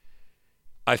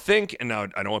 I think, and now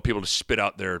I don't want people to spit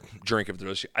out their drink if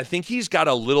they're I think he's got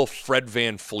a little Fred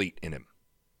VanVleet in him.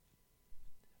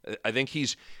 I think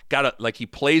he's got he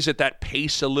plays at that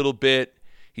pace a little bit.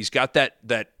 He's got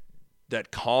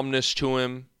that calmness to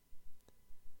him.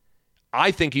 I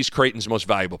think he's Creighton's most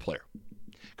valuable player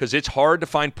because it's hard to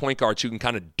find point guards who can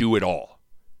kind of do it all.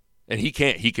 And he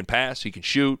can't. He can pass. He can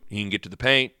shoot. He can get to the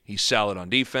paint. He's solid on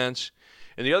defense.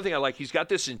 And the other thing I like, he's got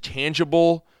this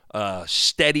intangible,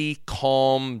 steady,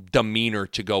 calm demeanor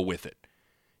to go with it.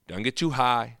 Doesn't get too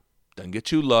high. Doesn't get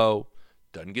too low.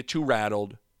 Doesn't get too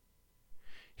rattled.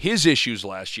 His issues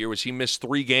last year was he missed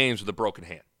 3 games with a broken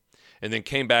hand and then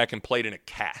came back and played in a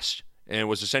cast and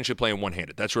was essentially playing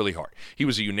one-handed. That's really hard. He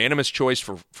was a unanimous choice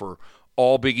for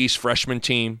all Big East freshman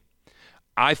team.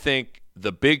 I think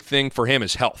the big thing for him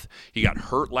is health. He got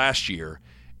hurt last year,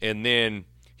 and then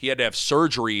he had to have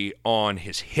surgery on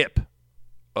his hip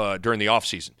during the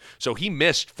offseason. So he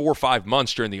missed 4 or 5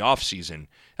 months during the offseason.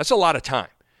 That's a lot of time.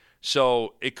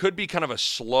 So it could be kind of a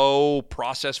slow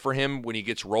process for him when he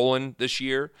gets rolling this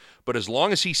year. But as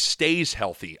long as he stays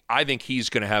healthy, I think he's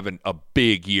going to have a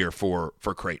big year for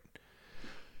Creighton.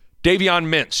 Davion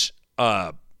Mintz,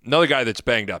 another guy that's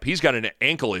banged up. He's got an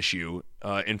ankle issue.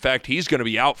 In fact, he's going to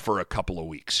be out for a couple of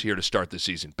weeks here to start the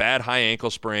season. Bad high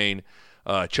ankle sprain.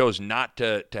 Chose not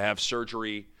to have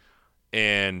surgery.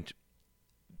 And,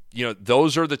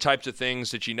 those are the types of things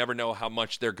that you never know how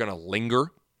much they're going to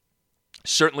linger.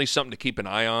 Certainly something to keep an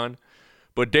eye on.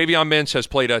 But Davion Mintz has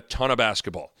played a ton of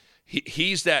basketball.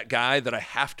 He's that guy that I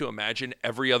have to imagine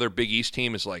every other Big East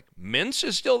team is like, Mintz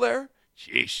is still there?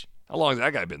 Jeez, how long has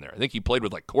that guy been there? I think he played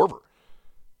with Korver.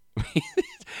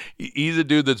 He's a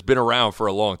dude that's been around for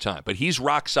a long time, but he's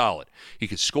rock solid. He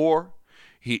can score.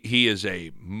 He is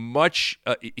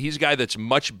he's a guy that's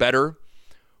much better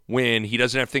when he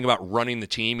doesn't have to think about running the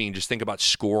team. He can just think about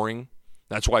scoring.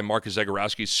 That's why Marcus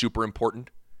Zegarowski is super important.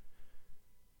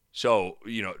 So,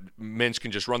 Mintz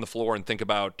can just run the floor and think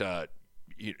about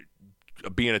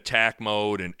be in attack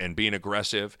mode and being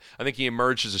aggressive. I think he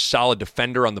emerged as a solid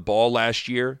defender on the ball last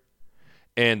year,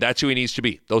 and that's who he needs to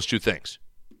be, those two things.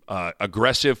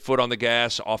 Aggressive, foot on the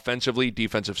gas, offensively,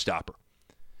 defensive stopper.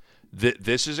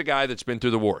 This is a guy that's been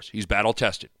through the wars. He's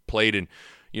battle-tested, played in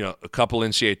a couple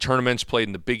NCAA tournaments, played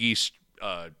in the Big East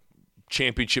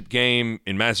championship game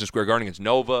in Madison Square Garden against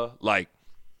Nova.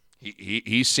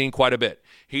 He's seen quite a bit.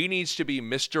 He needs to be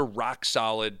Mr.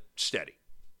 Rock-solid, steady.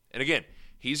 And again,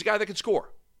 he's a guy that can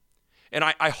score. And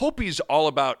I hope he's all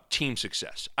about team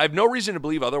success. I have no reason to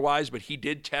believe otherwise, but he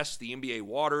did test the NBA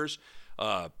waters.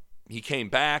 He came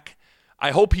back.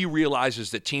 I hope he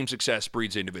realizes that team success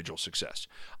breeds individual success.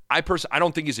 I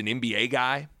don't think he's an NBA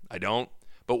guy. I don't.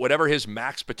 But whatever his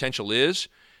max potential is,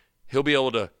 he'll be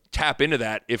able to tap into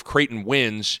that if Creighton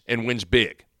wins and wins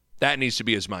big. That needs to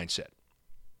be his mindset.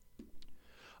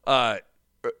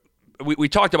 We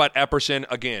talked about Epperson.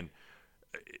 Again,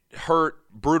 hurt,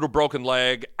 brutal broken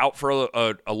leg, out for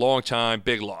a long time,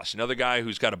 big loss. Another guy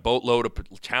who's got a boatload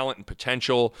of talent and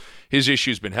potential. His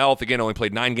issue's been health. Again, only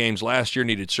played 9 games last year,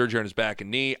 needed surgery on his back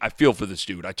and knee. I feel for this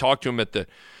dude. I talked to him at the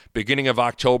beginning of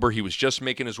October. He was just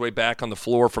making his way back on the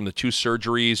floor from the 2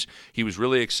 surgeries. He was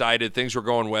really excited. Things were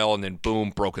going well, and then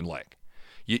boom, broken leg.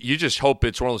 You just hope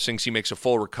it's one of those things he makes a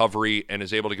full recovery and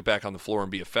is able to get back on the floor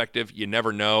and be effective. You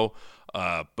never know,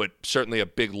 but certainly a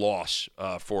big loss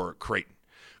for Creighton.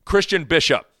 Christian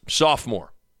Bishop,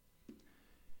 sophomore.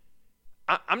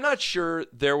 I'm not sure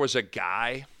there was a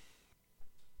guy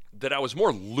that I was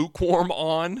more lukewarm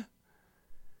on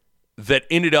that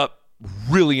ended up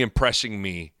really impressing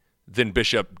me than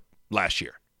Bishop last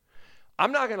year.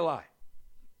 I'm not going to lie.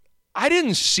 I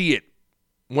didn't see it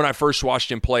when I first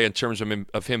watched him play in terms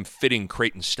of him fitting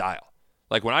Creighton's style.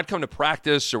 Like when I'd come to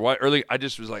practice or what early, I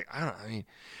just was like, I mean,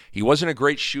 he wasn't a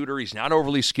great shooter. He's not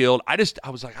overly skilled. I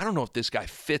was like, I don't know if this guy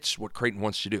fits what Creighton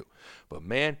wants to do. But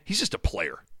man, he's just a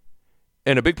player.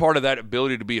 And a big part of that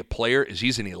ability to be a player is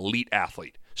he's an elite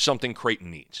athlete, something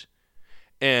Creighton needs.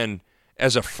 And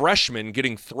as a freshman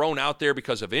getting thrown out there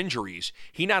because of injuries,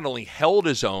 he not only held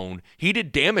his own, he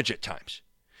did damage at times.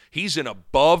 He's an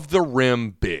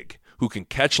above-the-rim big who can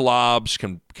catch lobs,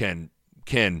 can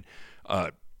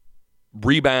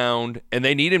rebound, and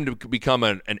they need him to become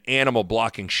an animal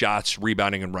blocking shots,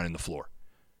 rebounding, and running the floor.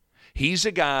 He's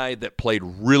a guy that played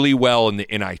really well in the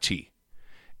NIT,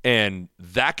 and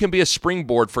that can be a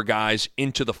springboard for guys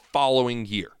into the following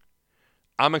year.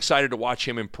 I'm excited to watch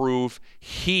him improve.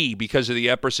 He, because of the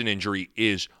Epperson injury,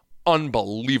 is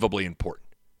unbelievably important.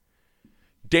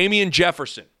 Damian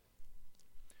Jefferson,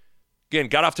 again,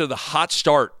 got off to the hot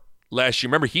start last year.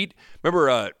 Remember, he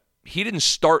didn't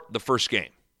start the first game,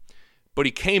 but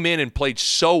he came in and played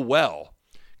so well,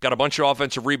 got a bunch of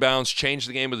offensive rebounds, changed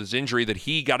the game with his injury that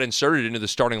he got inserted into the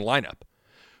starting lineup.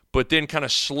 But then kind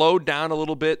of slowed down a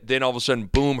little bit. Then all of a sudden,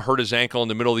 boom, hurt his ankle in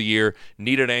the middle of the year,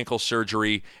 needed ankle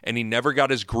surgery, and he never got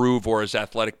his groove or his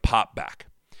athletic pop back.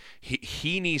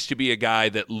 He needs to be a guy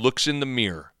that looks in the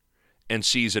mirror and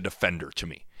sees a defender to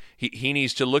me. He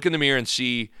needs to look in the mirror and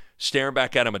see, staring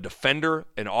back at him, a defender,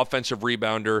 an offensive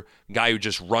rebounder, guy who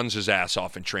just runs his ass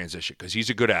off in transition because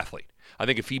he's a good athlete. I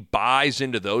think if he buys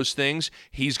into those things,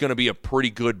 he's going to be a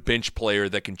pretty good bench player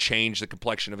that can change the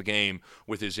complexion of a game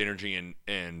with his energy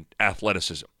and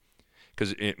athleticism.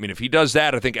 Because, I mean, if he does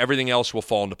that, I think everything else will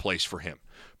fall into place for him.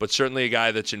 But certainly a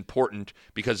guy that's important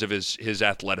because of his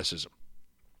athleticism.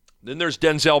 Then there's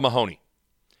Denzel Mahoney.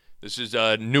 This is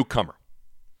a newcomer.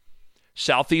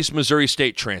 Southeast Missouri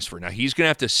State transfer. Now, he's going to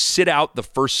have to sit out the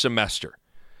first semester.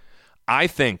 I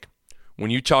think when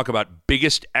you talk about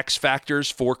biggest X factors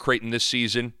for Creighton this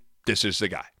season, this is the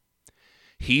guy.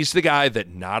 He's the guy that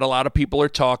not a lot of people are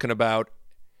talking about,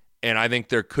 and I think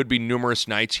there could be numerous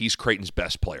nights he's Creighton's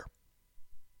best player.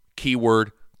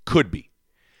 Keyword, could be.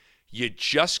 You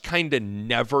just kind of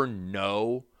never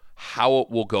know how it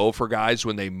will go for guys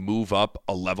when they move up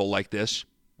a level like this.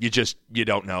 You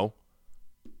don't know.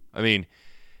 I mean,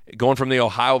 going from the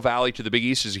Ohio Valley to the Big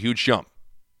East is a huge jump.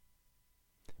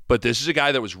 But this is a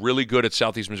guy that was really good at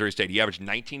Southeast Missouri State. He averaged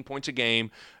 19 points a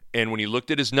game, and when you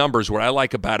looked at his numbers, what I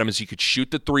like about him is he could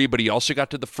shoot the three, but he also got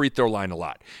to the free throw line a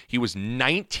lot. He was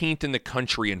 19th in the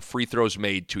country in free throws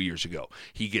made 2 years ago.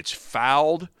 He gets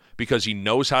fouled because he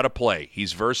knows how to play.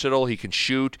 He's versatile. He can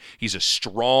shoot. He's a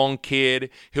strong kid.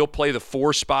 He'll play the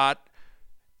 4 spot,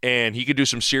 and he could do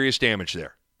some serious damage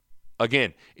there.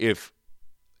 Again, if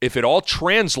it all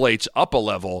translates up a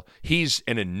level, he's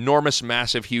an enormous,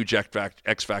 massive, huge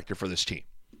X factor for this team.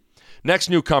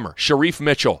 Next newcomer, Sharif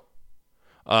Mitchell.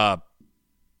 I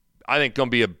think going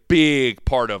to be a big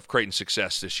part of Creighton's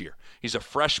success this year. He's a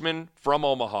freshman from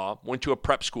Omaha, went to a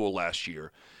prep school last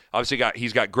year. Obviously,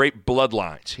 he's got great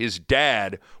bloodlines. His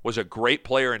dad was a great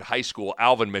player in high school,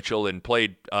 Alvin Mitchell, and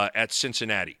played at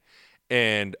Cincinnati.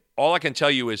 And all I can tell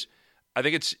you is I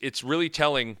think it's really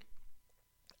telling.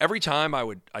 Every time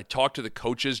I talk to the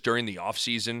coaches during the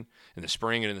offseason, in the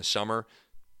spring and in the summer,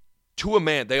 to a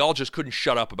man, they all just couldn't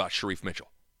shut up about Sharif Mitchell.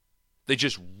 They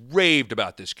just raved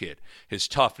about this kid, his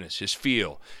toughness, his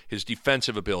feel, his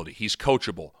defensive ability. He's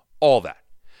coachable, all that.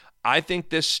 I think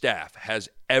this staff has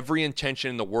every intention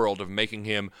in the world of making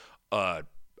him a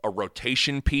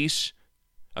rotation piece.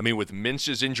 I mean, with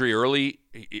Mintz's injury early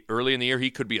in the year,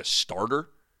 he could be a starter.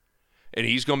 And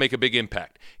he's going to make a big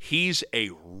impact. He's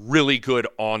a really good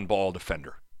on-ball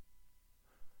defender.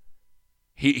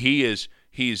 He's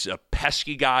a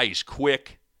pesky guy. He's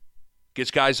quick, gets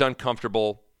guys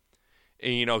uncomfortable.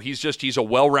 And, you know, he's a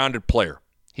well-rounded player.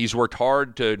 He's worked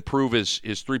hard to improve his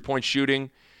three-point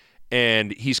shooting,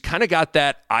 And he's kind of got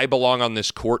that I belong on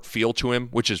this court feel to him,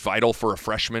 which is vital for a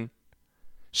freshman.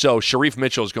 So Sharif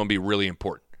Mitchell is going to be really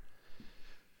important.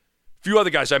 A few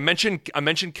other guys. I mentioned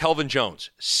Kelvin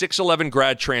Jones, 6'11"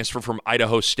 grad transfer from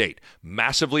Idaho State.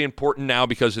 Massively important now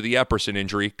because of the Epperson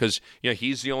injury, because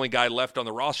he's the only guy left on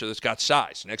the roster that's got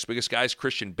size. Next biggest guy is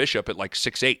Christian Bishop at like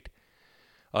 6'8".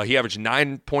 He averaged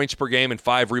 9 points per game and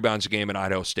 5 rebounds a game at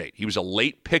Idaho State. He was a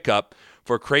late pickup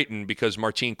for Creighton because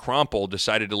Martin Krompel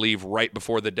decided to leave right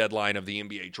before the deadline of the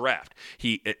NBA draft.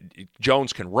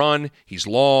 Jones can run. He's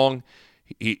long.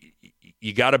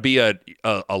 You got to be a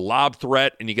lob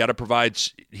threat, and you got to provide.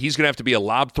 He's going to have to be a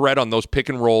lob threat on those pick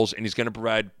and rolls, and he's going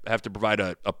to have to provide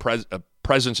a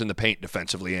presence in the paint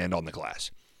defensively and on the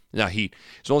glass. Now he's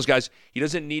one of those guys. He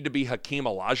doesn't need to be Hakeem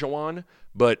Olajuwon,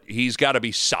 but he's got to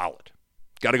be solid.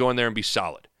 Got to go in there and be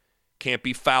solid. Can't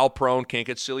be foul prone. Can't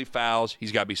get silly fouls.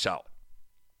 He's got to be solid.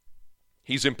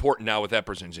 He's important now with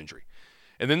Epperson's injury.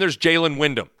 And then there's Jalen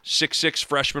Wyndham, 6'6"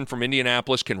 freshman from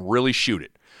Indianapolis, can really shoot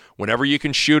it. Whenever you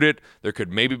can shoot it, there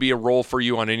could maybe be a role for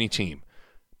you on any team.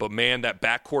 But, man, that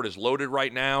backcourt is loaded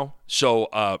right now. So,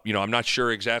 I'm not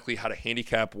sure exactly how to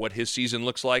handicap what his season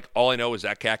looks like. All I know is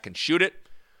that cat can shoot it,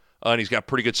 and he's got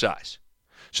pretty good size.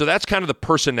 So that's kind of the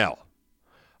personnel.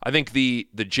 I think the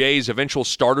Jays' eventual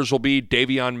starters will be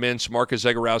Davion Mintz, Marcus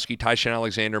Zagorowski, Tyshawn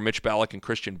Alexander, Mitch Ballack, and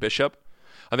Christian Bishop.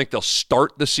 I think they'll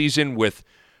start the season with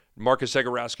Marcus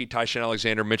Zagorowski, Tyshawn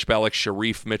Alexander, Mitch Ballack,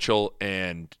 Sharif Mitchell,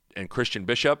 and Christian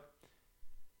Bishop.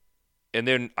 And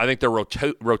then I think their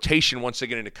rotation once they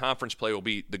get into conference play will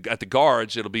be at the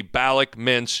guards. It'll be Ballack,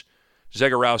 Mintz,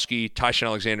 Zagorowski, Tyshawn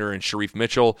Alexander, and Sharif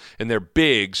Mitchell. And their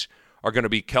bigs are going to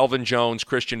be Kelvin Jones,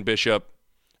 Christian Bishop,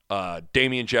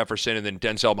 Damian Jefferson, and then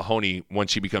Denzel Mahoney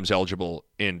once he becomes eligible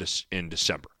in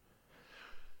December.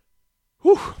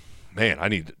 Whew. Man, I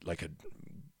need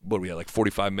what do we have, like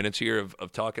 45 minutes here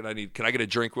of talking? Can I get a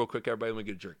drink real quick, everybody? Let me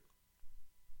get a drink.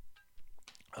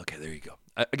 Okay, there you go.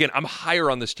 Again, I'm higher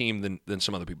on this team than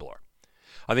some other people are.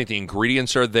 I think the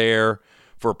ingredients are there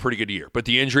for a pretty good year. But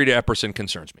the injury to Epperson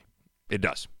concerns me. It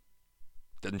does.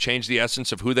 Doesn't change the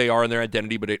essence of who they are and their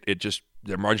identity, but it just,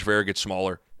 their margin for error gets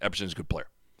smaller. Epperson's a good player.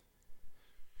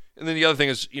 And then the other thing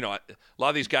is, a lot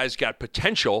of these guys got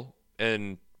potential,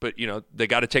 but they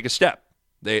got to take a step.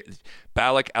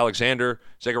 Ballack, Alexander,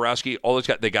 Zagorowski, all those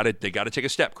guys, they got to take a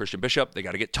step. Christian Bishop, they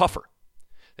got to get tougher.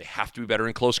 They have to be better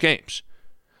in close games.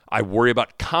 I worry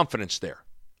about confidence there.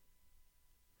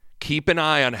 Keep an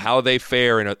eye on how they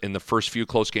fare in the first few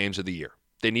close games of the year.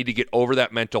 They need to get over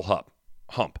that mental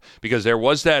hump because there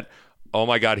was that, oh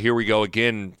my God, here we go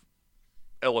again,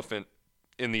 elephant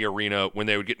in the arena when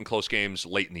they would get in close games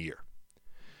late in the year.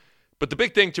 But the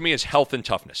big thing to me is health and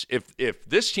toughness. If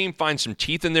this team finds some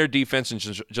teeth in their defense and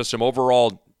just some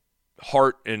overall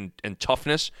heart and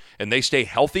toughness, and they stay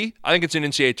healthy, I think it's an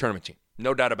NCAA tournament team.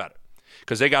 No doubt about it.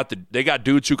 Because they got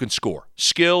dudes who can score.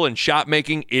 Skill and shot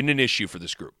making isn't an issue for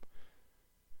this group.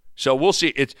 So we'll see.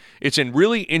 It's a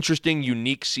really interesting,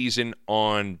 unique season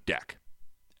on deck.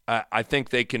 I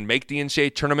think they can make the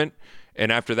NCAA tournament,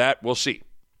 and after that, we'll see.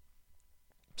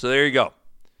 So there you go.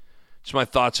 That's my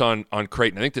thoughts on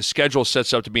Creighton. I think the schedule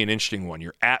sets up to be an interesting one.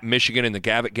 You're at Michigan in the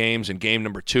Gavitt games in game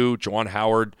number 2. Juwan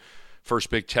Howard, first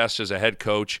big test as a head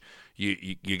coach.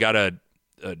 You got a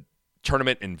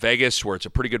tournament in Vegas where it's a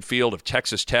pretty good field of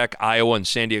Texas Tech, Iowa, and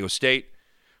San Diego State.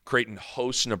 Creighton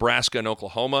hosts Nebraska and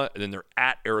Oklahoma, and then they're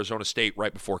at Arizona State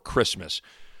right before Christmas.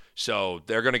 So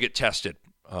they're going to get tested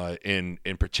in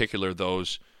particular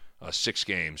those 6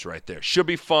 games right there. Should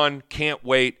be fun. Can't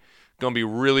wait. Going to be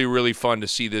really, really fun to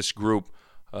see this group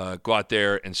go out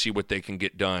there and see what they can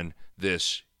get done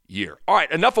this year. All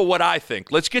right, enough of what I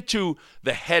think. Let's get to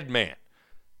the head man,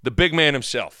 the big man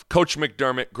himself, Coach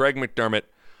McDermott, Greg McDermott.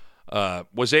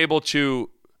 Was able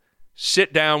to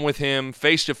sit down with him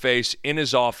face-to-face in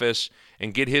his office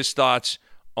and get his thoughts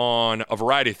on a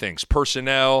variety of things.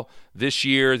 Personnel, this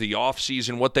year, the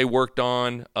offseason, what they worked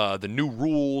on, the new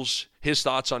rules, his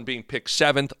thoughts on being picked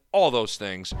 7th, all those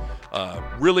things.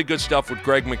 Really good stuff with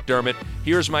Greg McDermott.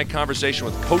 Here's my conversation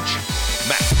with Coach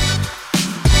Mac.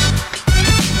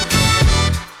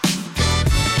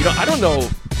 I don't know,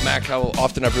 Mac, how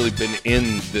often I've really been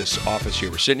in this office here.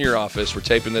 We're sitting in your office. We're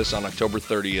taping this on October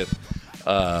 30th.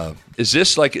 Is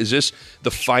this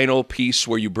the final piece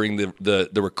where you bring the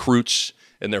recruits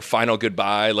and their final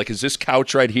goodbye? Like, is this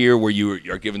couch right here where you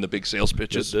are giving the big sales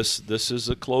pitches? This is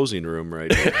a closing room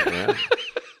right here. Yeah.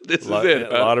 This is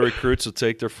it. A lot of recruits will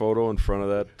take their photo in front of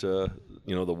that,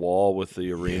 the wall with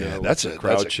the arena. Yeah, that's a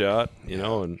crowd shot,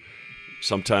 and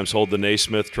sometimes hold the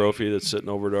Naismith trophy that's sitting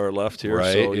over to our left here.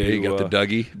 Right, So you got the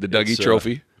Dougie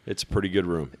Trophy. It's a pretty good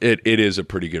room. It is a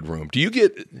pretty good room.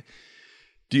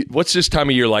 What's this time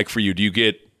of year like for you? Do you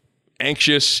get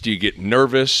anxious? Do you get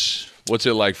nervous? What's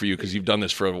it like for you? Because you've done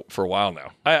this for a while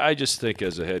now. I just think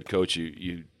as a head coach,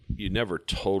 you never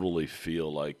totally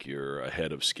feel like you're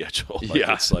ahead of schedule.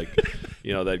 It's like,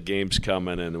 that game's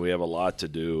coming and we have a lot to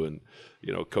do. And,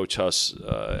 Coach Huss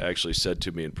actually said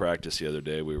to me in practice the other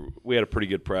day, we had a pretty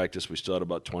good practice. We still had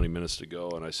about 20 minutes to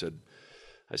go. And I said,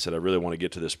 I really want to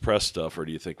get to this press stuff, or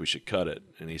do you think we should cut it?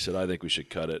 And he said, I think we should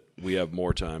cut it. We have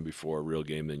more time before a real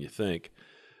game than you think.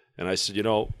 And I said,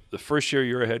 the first year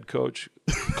you're a head coach,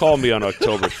 call me on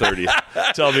October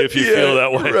 30th. Tell me if you feel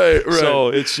that way. Right. So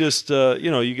it's just,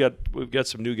 we've got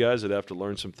some new guys that have to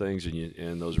learn some things,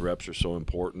 and those reps are so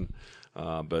important.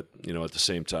 But at the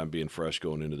same time, being fresh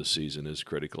going into the season is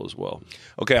critical as well.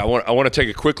 Okay, I want to take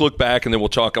a quick look back, and then we'll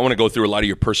talk. I want to go through a lot of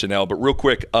your personnel, but real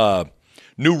quick,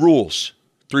 new rules.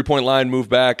 3-point line move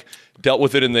back. Dealt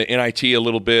with it in the NIT a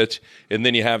little bit, and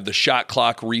then you have the shot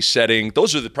clock resetting.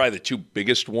 Those are probably the two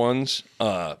biggest ones.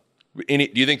 Do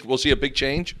you think we'll see a big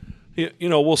change?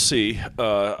 We'll see.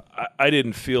 I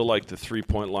didn't feel like the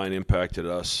 3-point line impacted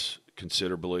us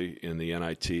considerably in the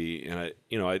NIT, and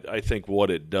I think what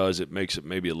it does, it makes it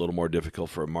maybe a little more difficult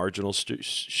for a marginal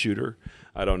shooter.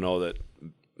 I don't know that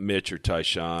Mitch or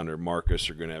Tyshawn or Marcus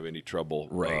are going to have any trouble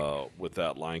with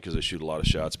that line because they shoot a lot of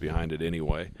shots behind it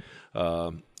anyway.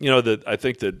 I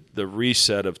think that the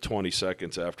reset of 20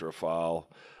 seconds after a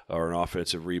foul or an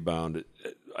offensive rebound,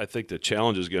 I think the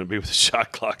challenge is going to be with the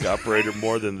shot clock operator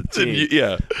more than the team.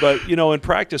 Yeah. But, in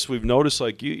practice we've noticed,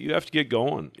 like, you have to get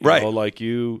going.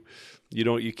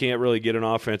 You can't really get an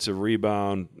offensive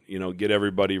rebound, get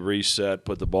everybody reset,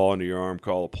 put the ball into your arm,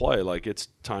 call a play. Like, it's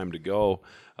time to go.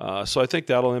 So I think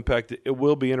that'll impact it. It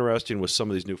will be interesting with some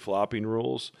of these new flopping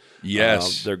rules.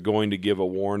 Yes. They're going to give a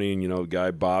warning.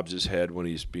 Guy bobs his head when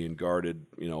he's being guarded,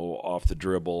 off the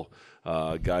dribble.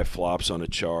 Guy flops on a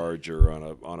charge or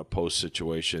on a post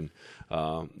situation.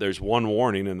 There's one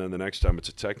warning, and then the next time it's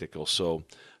a technical. So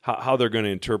how they're going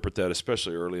to interpret that,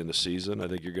 especially early in the season, I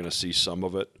think you're going to see some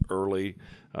of it early.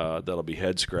 That'll be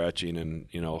head scratching, and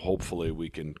hopefully we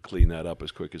can clean that up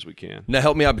as quick as we can. Now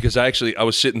help me out, because I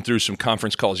was sitting through some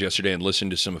conference calls yesterday and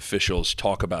listened to some officials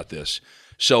talk about this.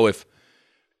 So if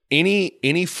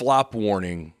any flop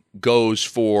warning goes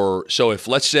for, so if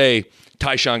let's say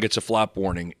Tyshawn gets a flop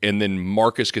warning and then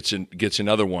Marcus gets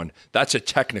another one, that's a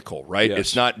technical, right?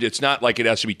 Yes. It's not like it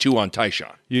has to be two on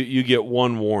Tyshawn. You get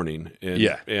one warning, and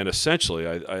yeah. And essentially,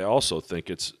 I also think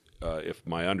it's. If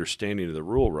my understanding of the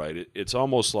rule right, it's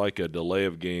almost like a delay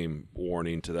of game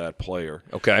warning to that player.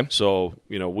 Okay. So,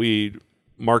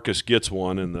 Marcus gets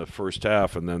one in the first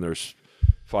half, and then there's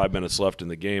 5 minutes left in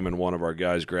the game, and one of our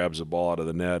guys grabs the ball out of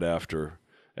the net after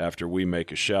we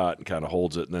make a shot and kind of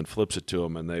holds it and then flips it to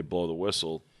him, and they blow the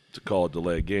whistle to call a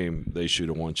delay of game. They shoot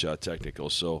a one-shot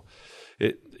technical. So,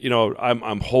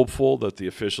 I'm hopeful that the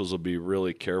officials will be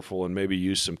really careful and maybe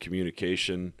use some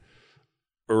communication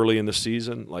early in the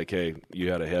season, like, hey, you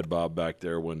had a head bob back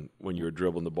there when you were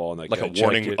dribbling the ball, and that like guy a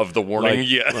warning of the warning,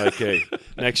 like, hey,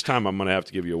 next time I'm going to have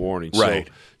to give you a warning, right?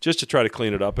 So just to try to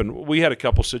clean it up. And we had a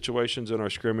couple situations in our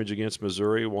scrimmage against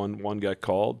Missouri. One got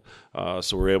called,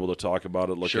 so we're able to talk about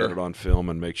it, look at it on film,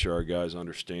 and make sure our guys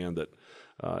understand that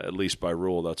at least by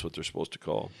rule that's what they're supposed to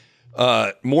call.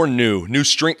 More new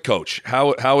strength coach.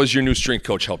 How has your new strength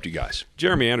coach helped you guys?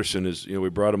 Jeremy Anderson is, we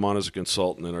brought him on as a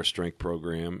consultant in our strength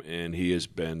program, and he has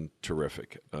been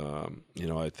terrific.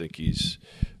 I think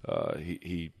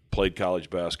he played college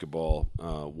basketball,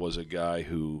 was a guy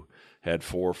who had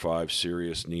 4 or 5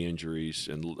 serious knee injuries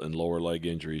and lower leg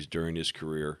injuries during his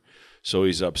career. So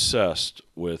he's obsessed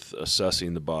with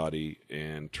assessing the body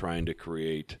and trying to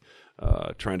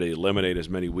eliminate as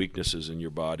many weaknesses in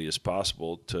your body as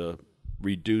possible to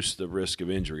reduce the risk of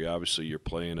injury. Obviously, you're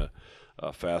playing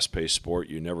a fast-paced sport.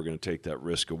 You're never going to take that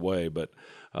risk away. But,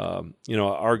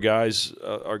 our guys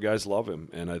love him,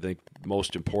 and I think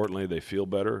most importantly, they feel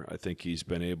better. I think he's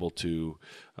been able to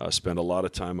spend a lot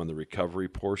of time on the recovery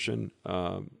portion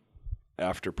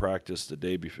after practice, the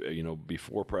day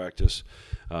before practice,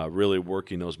 really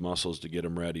working those muscles to get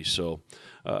them ready. So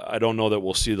I don't know that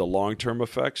we'll see the long-term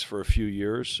effects for a few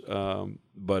years,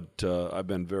 but I've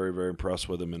been very, very impressed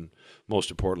with him, and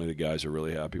most importantly, the guys are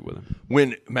really happy with him.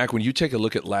 When you take a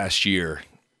look at last year,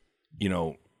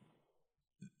 you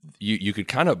could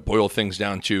kind of boil things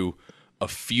down to a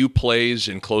few plays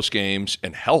in close games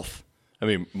and health. I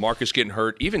mean, Marcus getting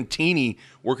hurt, even Teeny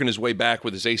working his way back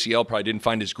with his ACL, probably didn't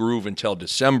find his groove until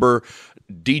December.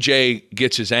 DJ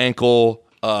gets his ankle.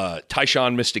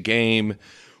 Tyshawn missed a game.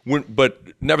 But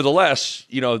nevertheless,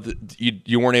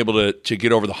 you weren't able to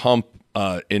get over the hump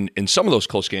in some of those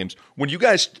close games. When you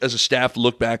guys, as a staff,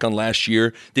 look back on last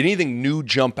year, did anything new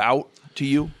jump out to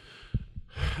you?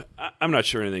 I'm not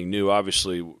sure anything new.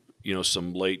 Obviously,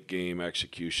 some late game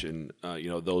execution.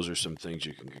 Those are some things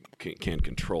you can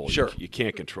control. Sure, you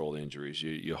can't control injuries.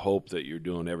 You hope that you're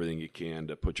doing everything you can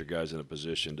to put your guys in a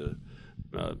position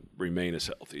to remain as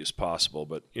healthy as possible.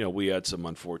 But we had some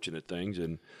unfortunate things,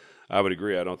 and I would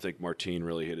agree. I don't think Martin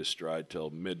really hit his stride till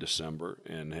mid-December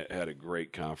and had a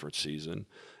great conference season.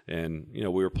 And,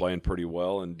 we were playing pretty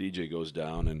well, and DJ goes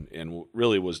down and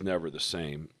really was never the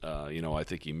same. I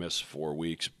think he missed 4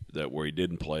 weeks where he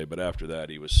didn't play, but after that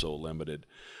he was so limited.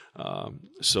 And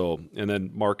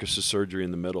then Marcus's surgery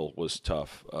in the middle was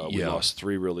tough. We lost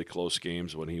 3 really close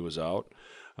games when he was out.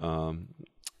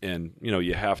 And,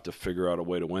 you have to figure out a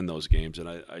way to win those games. And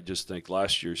I just think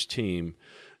last year's team,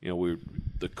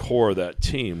 the core of that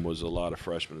team was a lot of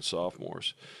freshmen and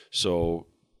sophomores. So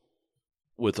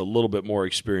with a little bit more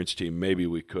experienced team, maybe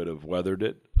we could have weathered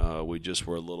it. We just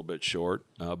were a little bit short.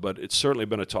 But it's certainly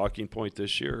been a talking point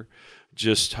this year,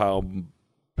 just how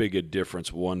big a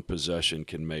difference one possession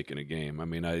can make in a game. I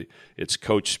mean, it's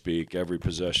coach speak. Every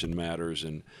possession matters.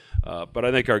 But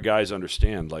I think our guys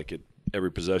understand,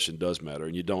 every possession does matter,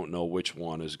 and you don't know which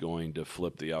one is going to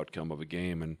flip the outcome of a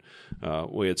game. And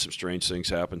we had some strange things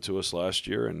happen to us last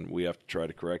year, and we have to try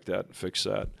to correct that and fix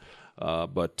that. I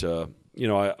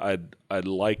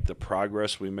like the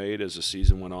progress we made as the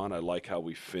season went on. I like how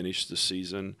we finished the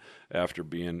season after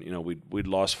being, we'd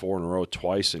lost 4 in a row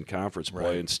twice in conference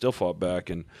play, and still fought back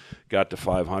and got to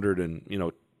 500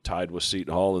 and, tied with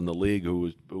Seton Hall in the league,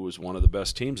 who was one of the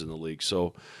best teams in the league.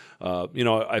 So,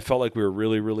 I felt like we were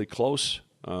really, really close.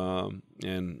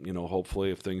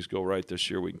 Hopefully if things go right this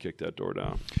year, we can kick that door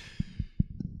down.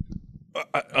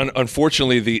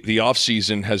 Unfortunately, the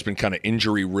offseason has been kind of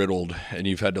injury riddled, and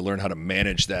you've had to learn how to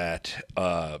manage that.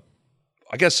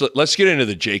 I guess let's get into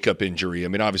the Jacob injury. I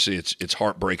mean, obviously, it's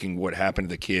heartbreaking what happened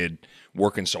to the kid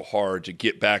working so hard to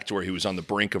get back to where he was on the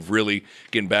brink of really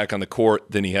getting back on the court.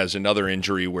 Then he has another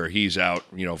injury where he's out,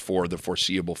 for the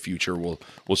foreseeable future. We'll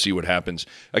see what happens.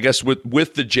 I guess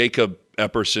with the Jacob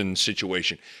Epperson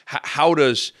situation, how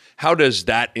does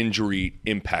that injury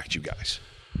impact you guys?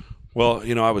 Well,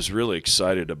 I was really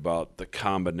excited about the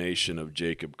combination of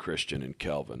Jacob, Christian, and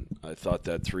Kelvin. I thought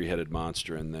that 3-headed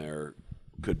monster in there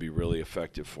could be really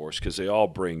effective for us because they all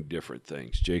bring different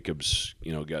things. Jacob's,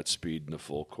 got speed in the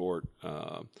full court.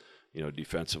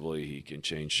 Defensively, he can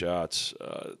change shots.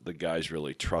 The guys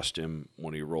really trust him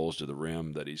when he rolls to the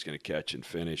rim that he's going to catch and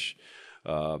finish.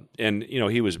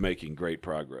 He was making great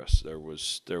progress. There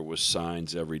was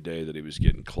signs every day that he was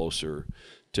getting closer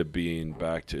to being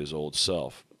back to his old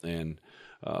self. And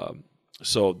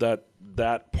so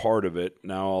that part of it,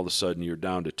 now all of a sudden you're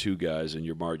down to 2 guys and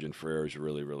your margin for error is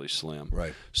really, really slim.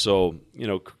 Right. So,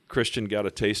 Christian got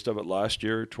a taste of it last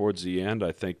year towards the end.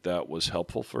 I think that was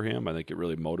helpful for him. I think it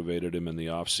really motivated him in the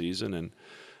off season. And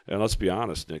let's be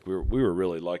honest, Nick, we were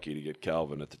really lucky to get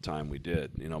Calvin at the time we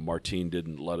did. Martin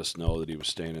didn't let us know that he was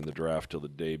staying in the draft till the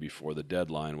day before the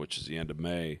deadline, which is the end of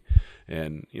May.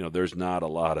 And, there's not a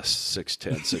lot of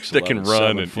 6'10", 6'11", that can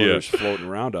run and footers floating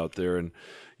around out there. And,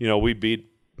 we beat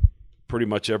pretty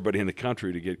much everybody in the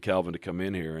country to get Calvin to come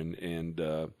in here. And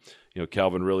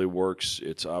Calvin really works.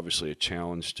 It's obviously a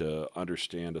challenge to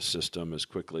understand a system as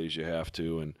quickly as you have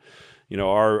to. And,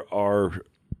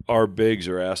 our bigs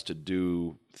are asked to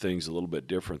do things a little bit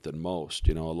different than most.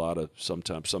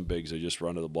 Sometimes some bigs, they just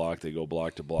run to the block, they go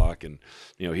block to block, and,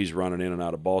 he's running in and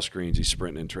out of ball screens, he's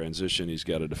sprinting in transition, he's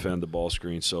got to defend the ball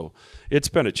screen. So it's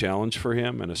been a challenge for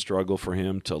him and a struggle for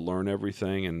him to learn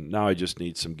everything, and now I just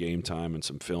need some game time and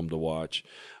some film to watch.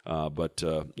 But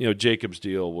Jacob's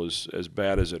deal was as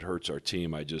bad as it hurts our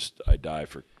team. I die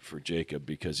for Jacob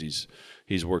because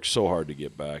he's worked so hard to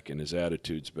get back, and his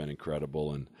attitude's been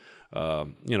incredible. And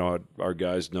our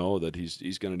guys know that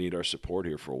he's going to need our support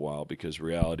here for a while because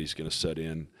reality's going to set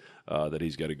in that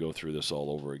he's got to go through this all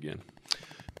over again.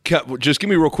 Just give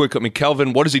me real quick. I mean,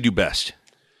 Kelvin, what does he do best?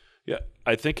 Yeah,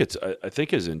 I think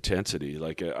his intensity.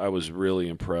 I was really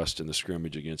impressed in the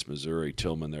scrimmage against Missouri.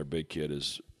 Tillman, their big kid,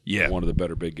 is one of the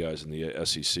better big guys in the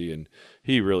SEC, and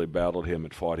he really battled him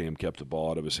and fought him, kept the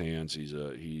ball out of his hands. He's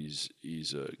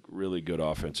a really good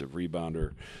offensive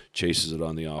rebounder, chases it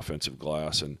on the offensive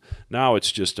glass, and now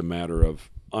it's just a matter of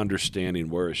understanding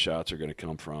where his shots are going to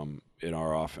come from in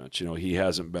our offense. He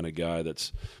hasn't been a guy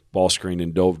that's ball screened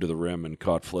and dove to the rim and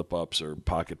caught flip-ups or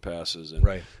pocket passes,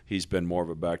 and he's been more of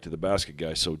a back-to-the-basket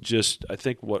guy. So I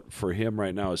think what for him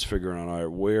right now is figuring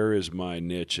out, where is my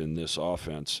niche in this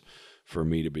offense for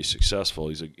me to be successful.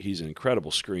 He's an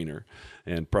incredible screener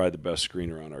and probably the best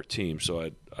screener on our team.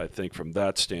 So I think from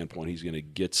that standpoint, he's going to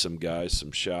get some guys,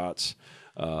 some shots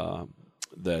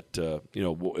that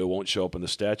it won't show up in the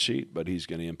stat sheet, but he's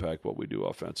going to impact what we do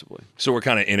offensively. So we're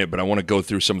kind of in it, but I want to go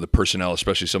through some of the personnel,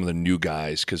 especially some of the new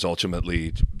guys, because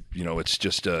ultimately, it's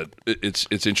just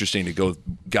it's interesting to go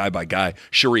guy by guy.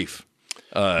 Sharif,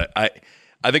 I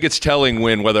think it's telling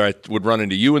whether I would run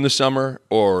into you in the summer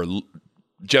or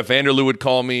Jeff Vanderloo would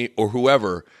call me or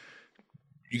whoever.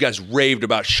 You guys raved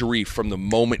about Sharif from the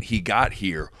moment he got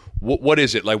here. What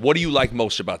is it? Like, what do you like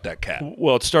most about that cat?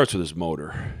 Well, it starts with his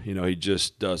motor. He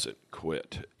just doesn't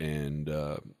quit. And,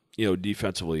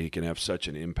 defensively, he can have such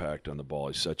an impact on the ball.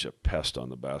 He's such a pest on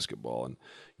the basketball.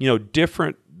 And,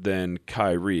 different than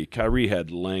Kyrie. Kyrie had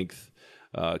length.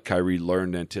 Kyrie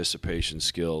learned anticipation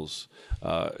skills.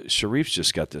 Sharif's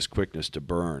just got this quickness to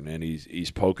burn, and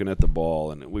he's poking at the ball,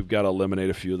 and we've got to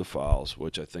eliminate a few of the fouls,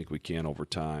 which I think we can over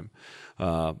time.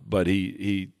 But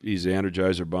he's the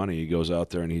Energizer Bunny. He goes out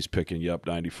there and he's picking you up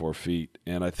 94 feet,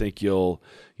 and I think you'll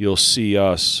see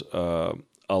us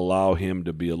allow him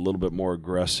to be a little bit more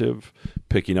aggressive,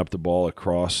 picking up the ball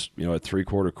across at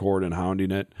three-quarter court and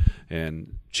hounding it,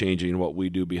 and changing what we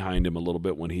do behind him a little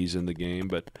bit when he's in the game.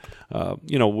 But,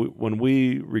 when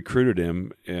we recruited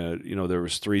him, there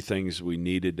was three things we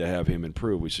needed to have him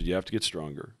improve. We said, you have to get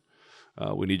stronger.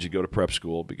 We need you to go to prep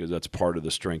school because that's part of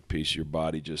the strength piece. Your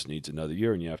body just needs another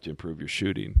year, and you have to improve your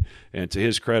shooting. And to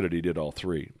his credit, he did all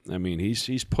three. I mean,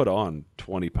 he's put on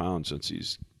 20 pounds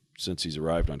since he's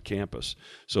arrived on campus.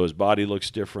 So his body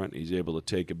looks different. He's able to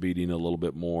take a beating a little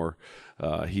bit more.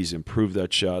 He's improved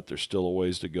that shot. There's still a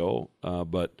ways to go,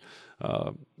 but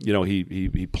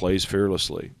he plays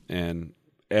fearlessly. And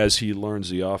as he learns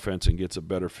the offense and gets a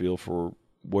better feel for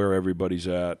where everybody's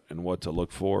at and what to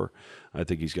look for, I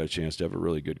think he's got a chance to have a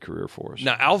really good career for us.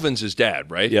 Now, Alvin's his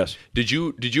dad, right? Yes. Did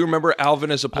you remember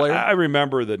Alvin as a player? I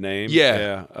remember the name.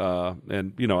 Yeah.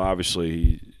 And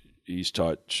obviously he's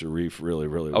taught Sharif really,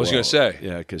 really well. I was going to say.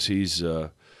 Yeah, because he's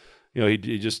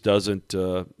he just doesn't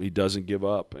give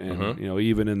up. And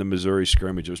even in the Missouri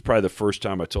scrimmage, it was probably the first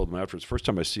time I told him afterwards. First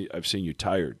time I've seen you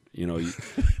tired.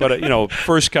 But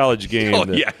first college game. All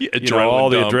the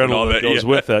adrenaline that goes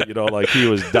with that. Like he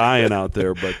was dying out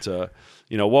there. But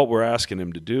what we're asking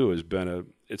him to do has been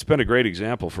it's been a great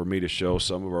example for me to show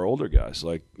some of our older guys.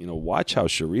 Like, watch how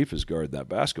Sharif is guarding that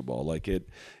basketball. Like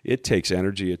it takes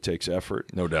energy, it takes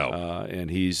effort, no doubt.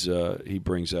 And he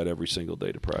brings that every single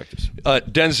day to practice.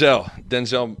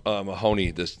 Denzel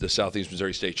Mahoney, the Southeast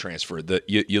Missouri State transfer.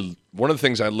 One of the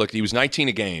things I looked, he was 19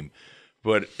 a game,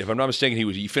 but if I'm not mistaken,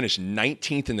 he finished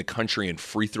 19th in the country in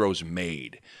free throws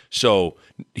made. So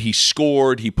he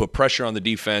scored, he put pressure on the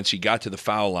defense, he got to the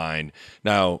foul line.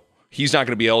 Now, he's not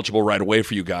going to be eligible right away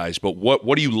for you guys, but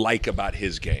what do you like about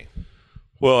his game?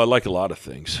 Well, I like a lot of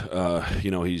things.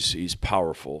 He's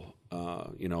powerful.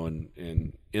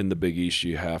 And in the Big East,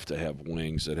 you have to have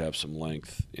wings that have some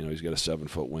length. He's got a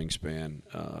 7-foot wingspan.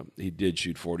 He did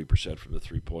shoot 40% from the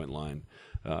three-point line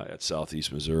at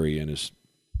Southeast Missouri, and has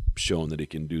shown that he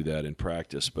can do that in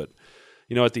practice. But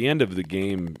at the end of the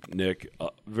game, Nick,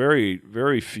 very,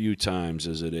 very few times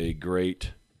is it a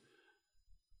great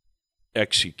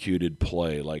executed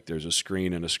play, like there's a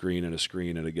screen and a screen and a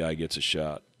screen and a guy gets a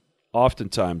shot.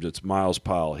 Oftentimes it's Miles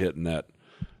Powell hitting that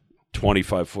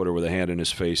 25-footer with a hand in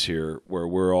his face here where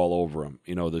we're all over him.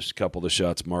 There's a couple of the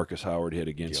shots Marcus Howard hit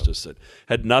against us that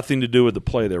had nothing to do with the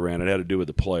play they ran. It had to do with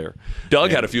the player.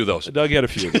 Doug had a few of those.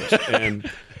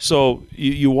 And so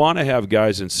you want to have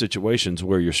guys in situations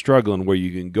where you're struggling, where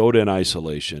you can go to an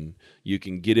isolation, you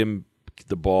can get him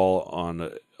the ball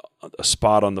on a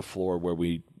spot on the floor where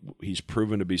he's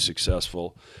proven to be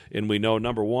successful, and we know,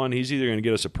 number one, he's either going to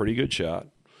get us a pretty good shot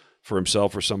for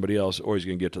himself or somebody else, or he's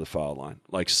going to get to the foul line.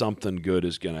 Like something good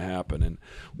is going to happen. And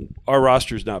our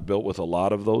roster's not built with a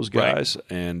lot of those guys, right.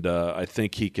 And I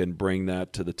think he can bring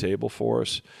that to the table for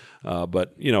us.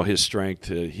 But his strength,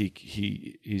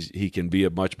 he can be a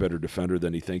much better defender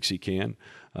than he thinks he can,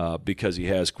 because he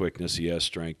has quickness, he has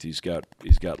strength, he's got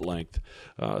length.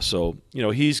 So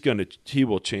he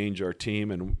will change our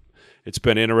team, and it's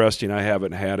been interesting. I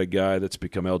haven't had a guy that's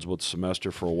become eligible this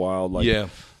semester for a while.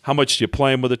 How much do you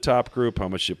play him with the top group? How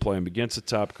much do you play him against the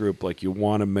top group? Like, you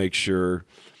want to make sure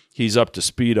he's up to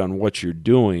speed on what you're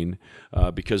doing,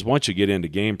 because once you get into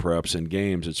game preps and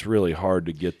games, it's really hard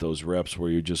to get those reps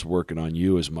where you're just working on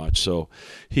you as much. So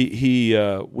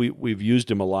we've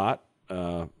used him a lot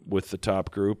with the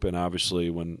top group, and obviously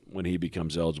when he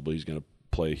becomes eligible, he's going to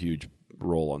play a huge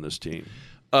role on this team.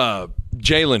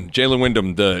 Jalen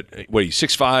Wyndham, he's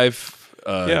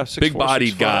 6'5",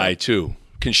 big-bodied guy too.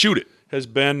 Can shoot it. has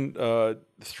been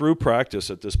through practice.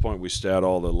 At this point, we stat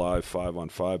all the live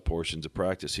 5-on-5 portions of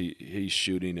practice. He's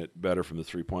shooting it better from the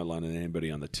 3-point line than anybody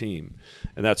on the team,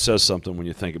 and that says something when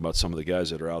you think about some of the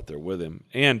guys that are out there with him.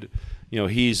 And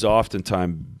he's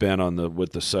oftentimes been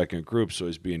with the second group, so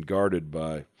he's being guarded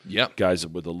by guys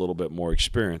with a little bit more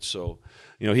experience. So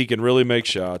he can really make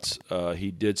shots.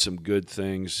 He did some good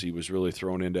things. He was really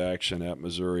thrown into action at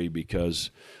Missouri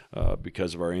because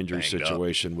of our injury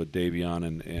situation with Davion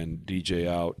and DJ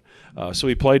out. So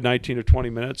he played 19 or 20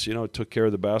 minutes, took care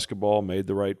of the basketball, made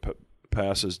the right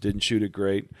passes, didn't shoot it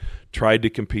great, tried to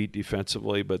compete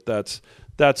defensively, but that's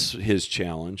his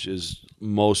challenge. Is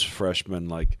most freshmen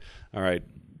like, all right,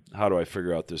 how do I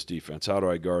figure out this defense? How do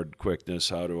I guard quickness?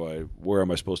 Where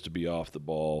am I supposed to be off the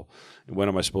ball? And when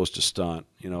am I supposed to stunt?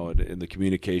 And the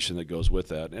communication that goes with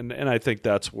that. And I think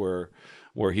that's where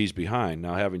he's behind.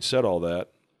 Now, having said all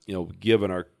that,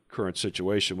 given our current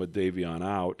situation with Davion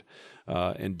out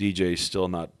and DJ still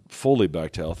not fully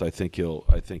back to health, I think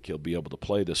he'll be able to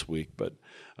play this week. But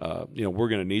we're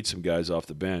going to need some guys off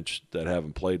the bench that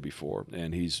haven't played before,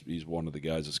 and he's one of the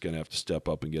guys that's going to have to step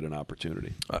up and get an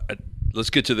opportunity. Let's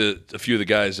get to a few of the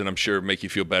guys that I'm sure make you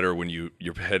feel better when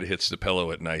your head hits the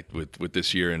pillow at night with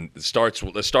this year. And let's start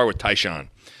with Tyshawn.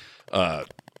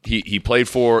 He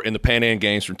played in the Pan Am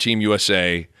Games from Team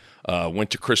USA. Went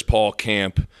to Chris Paul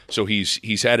camp, so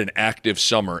he's had an active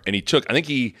summer, and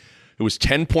it was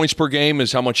 10 points per game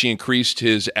is how much he increased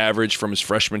his average from his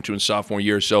freshman to his sophomore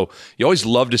year. So you always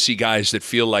love to see guys that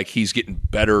feel like he's getting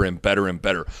better and better and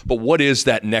better. But what is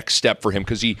that next step for him?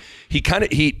 Because he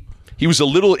was a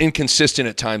little inconsistent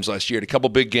at times last year. Had a couple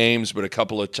big games, but a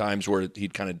couple of times where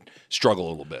he'd kind of struggle a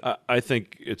little bit. I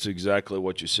think it's exactly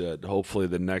what you said. Hopefully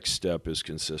the next step is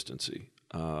consistency.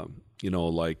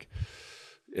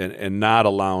 And not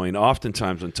allowing –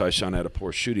 oftentimes when Tyshawn had a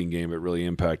poor shooting game, it really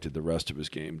impacted the rest of his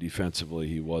game. Defensively,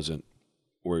 he wasn't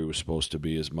where he was supposed to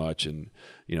be as much. And,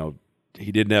 he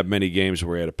didn't have many games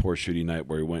where he had a poor shooting night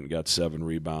where he went and got 7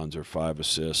 rebounds or 5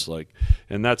 assists.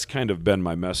 And that's kind of been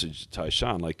my message to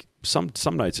Tyshawn.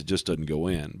 Some nights it just doesn't go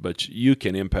in, but you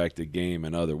can impact the game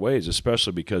in other ways,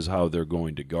 especially because how they're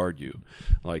going to guard you.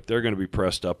 They're going to be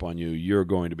pressed up on you. You're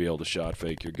going to be able to shot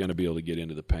fake. You're going to be able to get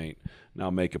into the paint. Now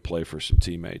make a play for some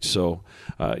teammates. So,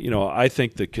 I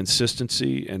think the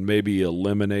consistency and maybe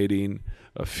eliminating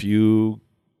a few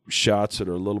shots that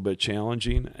are a little bit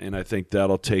challenging, and I think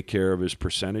that'll take care of his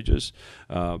percentages.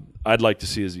 I'd like to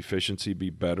see his efficiency be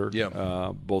better,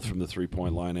 both from the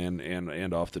 3-point line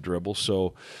and off the dribble.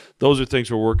 So those are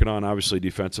things we're working on. Obviously,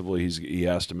 defensively, he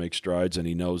has to make strides, and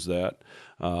he knows that.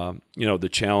 The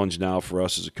challenge now for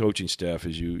us as a coaching staff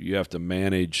is you have to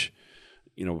manage,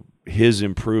 his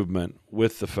improvement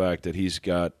with the fact that he's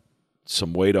got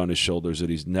some weight on his shoulders that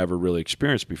he's never really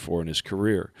experienced before in his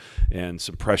career, and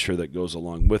some pressure that goes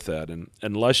along with that. And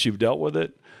unless you've dealt with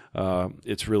it,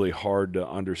 it's really hard to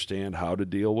understand how to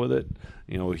deal with it.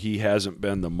 He hasn't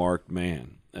been the marked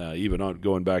man. Even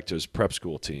going back to his prep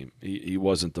school team, he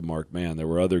wasn't the marked man. There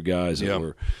were other guys that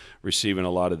were receiving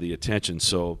a lot of the attention.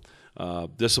 So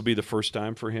this will be the first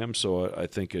time for him, so I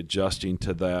think adjusting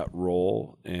to that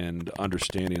role and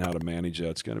understanding how to manage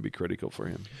that is going to be critical for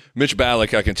him. Mitch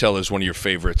Ballock, I can tell, is one of your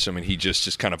favorites. I mean, he just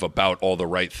is kind of about all the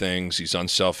right things. He's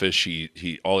unselfish.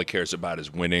 He all he cares about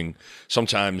is winning.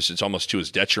 Sometimes it's almost to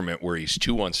his detriment where he's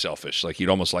too unselfish. You'd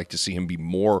almost like to see him be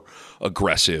more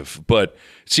aggressive. But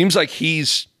it seems like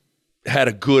he's had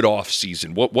a good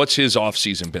offseason. What's his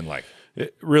offseason been like?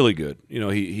 Really good.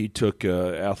 He took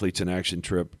Athletes in Action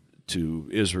trip to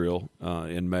Israel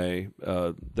in May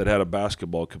that had a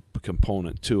basketball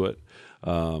component to it,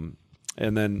 and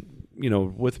then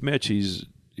with Mitch,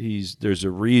 there's a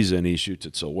reason he shoots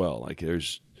it so well.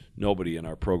 There's nobody in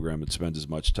our program that spends as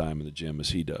much time in the gym as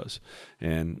he does,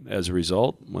 and as a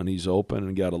result, when he's open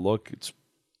and got a look, it's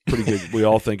pretty good. We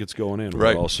all think it's going in.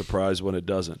 We're all surprised when it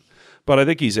doesn't. But I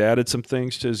think he's added some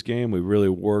things to his game. We really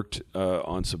worked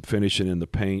on some finishing in the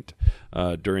paint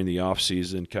during the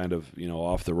offseason, kind of,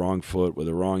 off the wrong foot with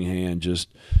the wrong hand, just,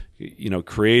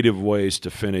 creative ways to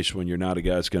finish when you're not a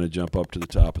guy that's going to jump up to the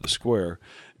top of the square,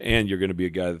 and you're going to be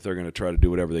a guy that they're going to try to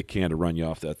do whatever they can to run you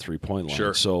off that 3-point line.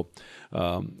 Sure. So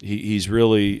he's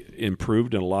really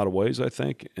improved in a lot of ways, I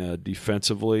think.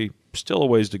 Defensively, still a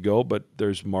ways to go, but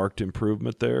there's marked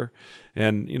improvement there.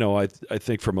 And, I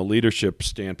think from a leadership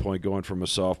standpoint, going from a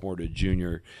sophomore to a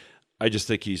junior, I just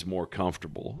think he's more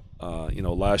comfortable.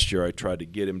 Last year I tried to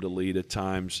get him to lead at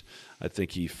times. I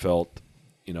think he felt,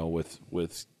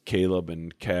 with Caleb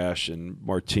and Cash and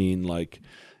Martine,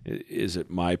 is it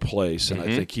my place? And I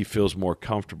think he feels more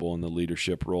comfortable in the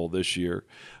leadership role this year.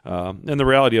 And the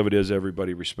reality of it is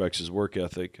everybody respects his work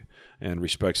ethic and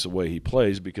respects the way he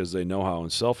plays because they know how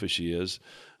unselfish he is.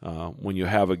 When you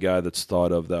have a guy that's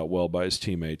thought of that well by his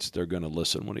teammates, they're going to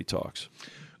listen when he talks.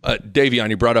 Davion,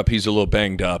 you brought up he's a little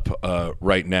banged up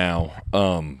right now.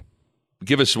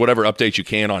 Give us whatever updates you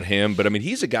can on him. But, I mean,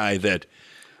 he's a guy that –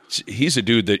 he's a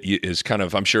dude that is kind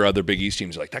of, I'm sure other Big East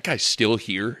teams are like, that guy's still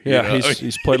here. Yeah,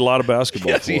 he's played a lot of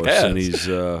basketball yes, for us. And he's,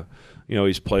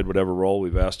 he's played whatever role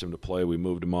we've asked him to play. We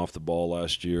moved him off the ball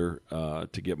last year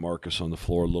to get Marcus on the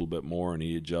floor a little bit more, and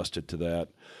he adjusted to that.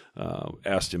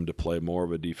 Asked him to play more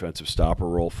of a defensive stopper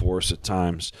role for us at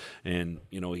times, and,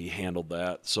 he handled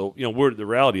that. So, the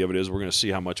reality of it is we're going to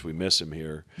see how much we miss him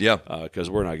here. Yeah. Because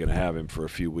we're not going to have him for a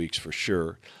few weeks for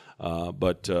sure.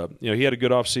 But he had a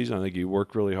good offseason. I think he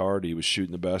worked really hard. He was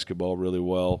shooting the basketball really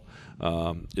well,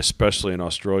 especially in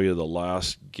Australia the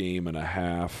last game and a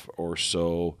half or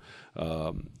so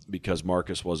because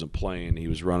Marcus wasn't playing. He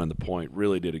was running the point,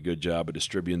 really did a good job of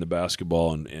distributing the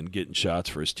basketball and getting shots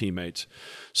for his teammates.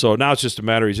 So now it's just a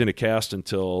matter he's in a cast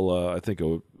until I think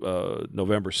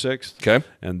November 6th. Okay.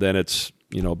 And then it's,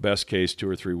 best case 2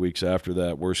 or 3 weeks after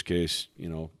that, worst case,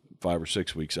 5 or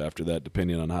 6 weeks after that,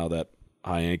 depending on how that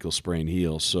high ankle sprain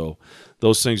heals. So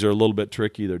those things are a little bit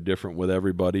tricky. They're different with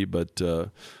everybody, but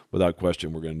without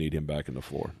question, we're going to need him back on the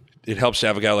floor. It helps to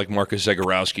have a guy like Marcus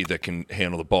Zagorowski that can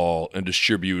handle the ball and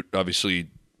distribute, obviously,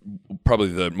 probably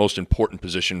the most important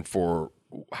position for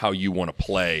how you want to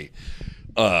play.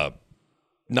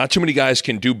 Not too many guys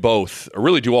can do both, or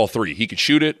really do all three. He can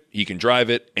shoot it, he can drive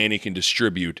it, and he can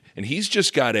distribute. And he's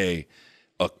just got a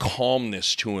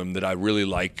calmness to him that I really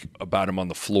like about him on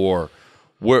the floor,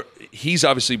 where he's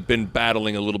obviously been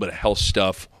battling a little bit of health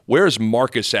stuff. Where is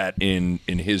Marcus at in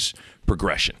his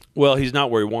progression? Well, he's not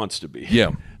where he wants to be.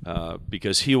 Yeah.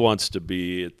 Because he wants to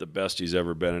be at the best he's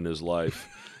ever been in his life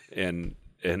and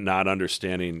not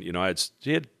understanding,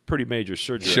 he had pretty major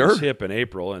surgery on his hip in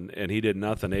April, and he did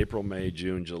nothing April, May,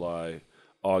 June, July,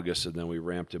 August, and then we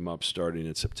ramped him up starting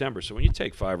in September. So when you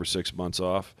take 5 or 6 months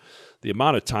off, the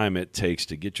amount of time it takes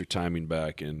to get your timing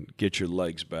back and get your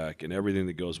legs back and everything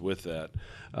that goes with that,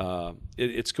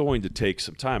 it's going to take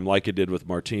some time, like it did with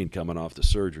Martine coming off the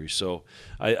surgery. So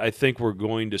I think we're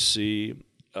going to see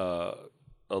a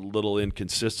little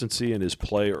inconsistency in his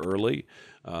play early.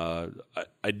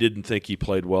 I didn't think he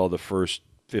played well the first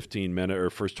 15 minutes or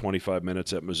first 25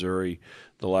 minutes at Missouri.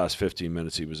 The last 15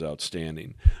 minutes he was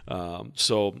outstanding.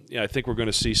 So I think we're going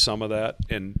to see some of that,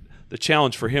 and the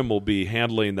challenge for him will be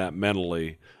handling that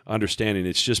mentally, understanding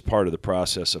it's just part of the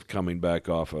process of coming back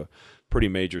off a pretty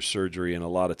major surgery and a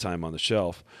lot of time on the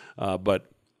shelf. But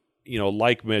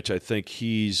like Mitch, I think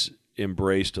he's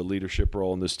embraced a leadership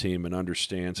role in this team and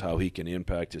understands how he can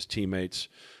impact his teammates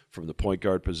from the point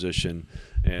guard position.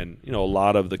 And, a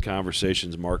lot of the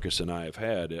conversations Marcus and I have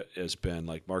had has been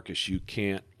like, Marcus, you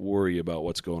can't worry about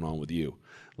what's going on with you.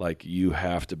 Like, you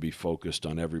have to be focused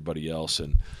on everybody else.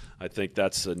 And I think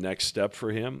that's the next step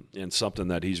for him and something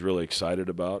that he's really excited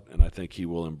about, and I think he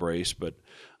will embrace. But,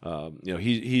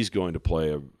 he's going to play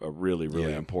a really,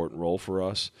 really important role for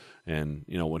us. And,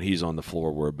 when he's on the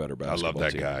floor, we're a better basketball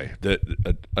team. I love that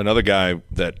guy. Another guy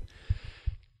that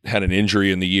had an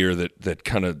injury in the year that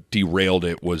kind of derailed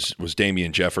it was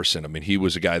Damian Jefferson. I mean, he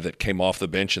was a guy that came off the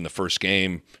bench in the first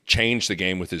game, changed the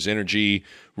game with his energy,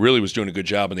 really was doing a good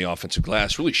job in the offensive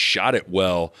glass, really shot it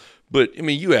well. But, I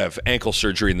mean, you have ankle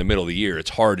surgery in the middle of the year.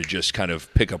 It's hard to just kind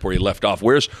of pick up where you left off.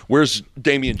 Where's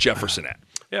Damian Jefferson at?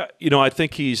 Yeah, I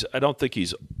don't think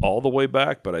he's all the way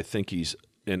back, but I think he's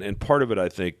and part of it, I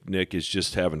think, Nick, is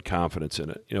just having confidence in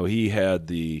it. He had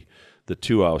the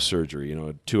Tuow surgery.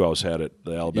 Tuow's had it,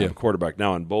 the Alabama quarterback,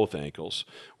 now on both ankles,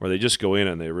 where they just go in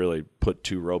and they really put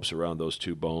 2 ropes around those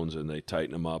 2 bones and they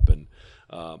tighten them up. And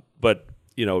but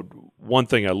one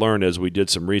thing I learned as we did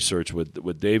some research with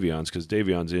Davion's, because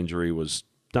Davion's injury was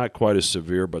not quite as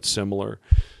severe but similar,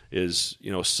 is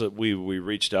so we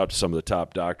reached out to some of the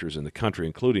top doctors in the country,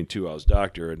 including Tuow's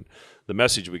doctor, and the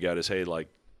message we got is, hey, like,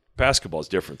 basketball is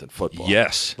different than football.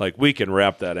 Yes. Like, we can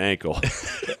wrap that ankle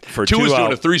for 2 Tua is hours.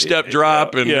 doing a 3-step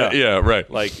drop. Right.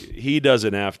 Like, he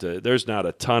doesn't have to – there's not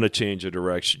a ton of change of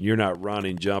direction. You're not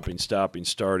running, jumping, stopping,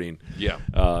 starting. Yeah.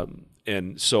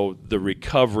 And so the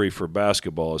recovery for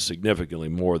basketball is significantly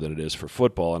more than it is for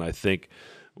football, and I think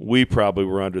we probably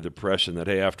were under the impression that,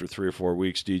 hey, after 3 or 4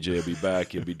 weeks, DJ will be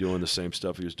back. He'll be doing the same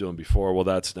stuff he was doing before. Well,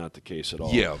 that's not the case at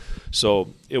all. Yeah.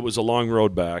 So it was a long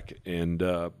road back, and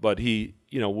but he –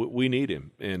 we need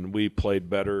him, and we played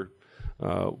better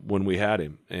when we had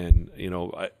him. And,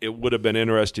 it would have been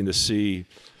interesting to see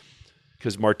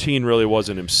because Martin really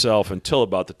wasn't himself until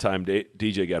about the time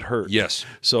DJ got hurt. Yes.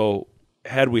 So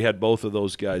had we had both of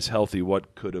those guys healthy,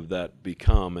 what could have that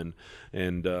become? And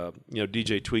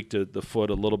DJ tweaked the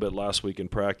foot a little bit last week in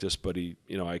practice, but I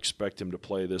expect him to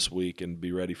play this week and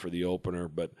be ready for the opener.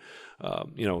 But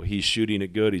he's shooting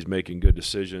it good. He's making good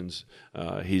decisions.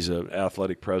 He's an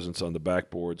athletic presence on the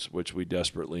backboards, which we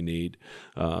desperately need.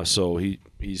 So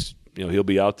he's. He'll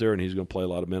be out there, and he's going to play a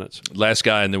lot of minutes. Last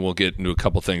guy, and then we'll get into a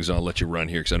couple things, and I'll let you run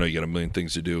here because I know you got a million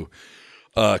things to do.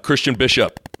 Christian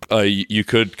Bishop, you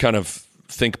could kind of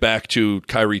think back to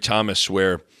Kyrie Thomas,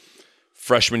 where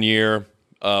freshman year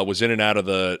was in and out of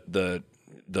the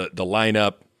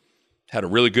lineup, had a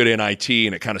really good NIT,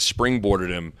 and it kind of springboarded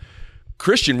him.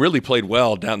 Christian really played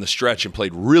well down the stretch and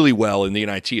played really well in the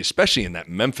NIT, especially in that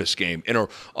Memphis game.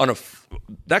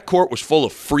 That court was full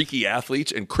of freaky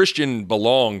athletes, and Christian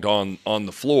belonged on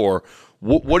the floor.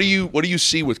 What do you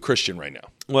see with Christian right now?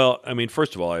 Well, I mean,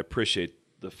 first of all, I appreciate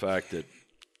the fact that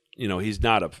he's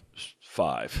not a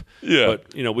 5. Yeah.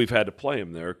 But we've had to play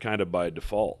him there kind of by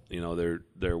default.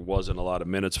 There wasn't a lot of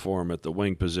minutes for him at the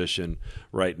wing position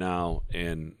right now,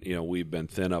 and we've been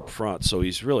thin up front, so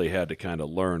he's really had to kind of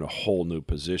learn a whole new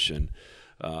position.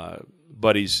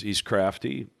 But he's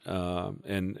crafty,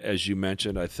 and as you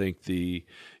mentioned, I think the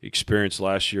experience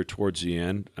last year towards the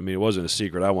end. I mean, it wasn't a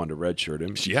secret. I wanted to redshirt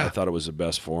him. Yeah. I thought it was the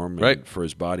best for him, right, and for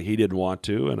his body. He didn't want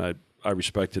to, and I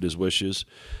respected his wishes.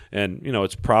 And,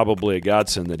 it's probably a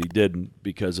godsend that he didn't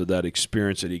because of that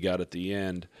experience that he got at the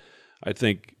end. I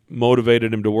think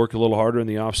motivated him to work a little harder in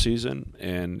the offseason.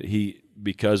 And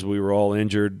because we were all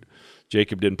injured,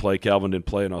 Jacob didn't play, Calvin didn't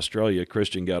play in Australia,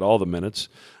 Christian got all the minutes.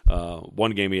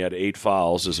 One game he had 8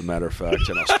 fouls, as a matter of fact,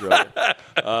 in Australia.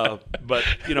 But,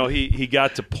 he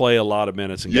got to play a lot of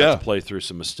minutes and got to play through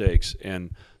some mistakes.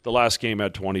 And the last game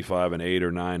had 25 and 8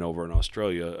 or 9 over in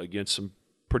Australia against some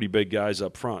pretty big guys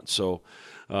up front. So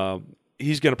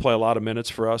he's going to play a lot of minutes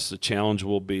for us. The challenge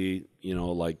will be,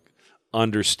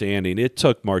 understanding. It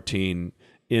took Martin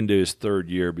into his third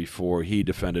year before he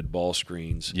defended ball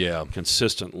screens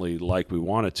consistently like we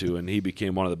wanted to, and he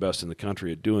became one of the best in the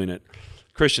country at doing it.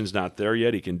 Christian's not there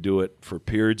yet. He can do it for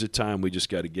periods of time. We just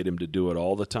got to get him to do it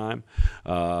all the time.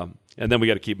 And then we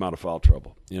got to keep him out of foul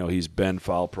trouble. He's been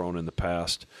foul prone in the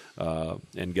past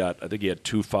and I think he had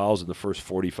 2 fouls in the first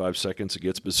 45 seconds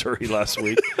against Missouri last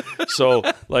week. So,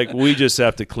 we just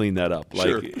have to clean that up.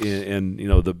 Sure. And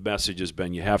the message has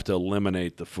been you have to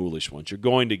eliminate the foolish ones. You're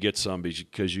going to get some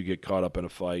because you get caught up in a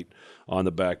fight on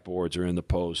the backboards or in the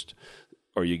post,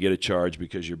 or you get a charge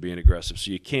because you're being aggressive.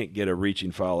 So you can't get a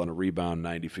reaching foul and a rebound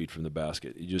 90 feet from the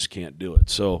basket. You just can't do it.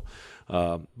 So,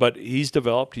 but he's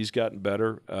developed. He's gotten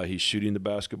better. He's shooting the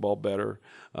basketball better.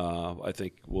 I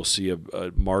think we'll see a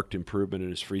marked improvement in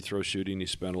his free throw shooting. He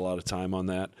spent a lot of time on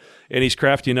that. And he's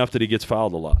crafty enough that he gets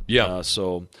fouled a lot. Yeah.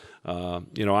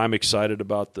 I'm excited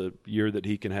about the year that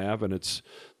he can have. And it's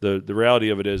the reality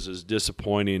of it is as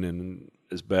disappointing and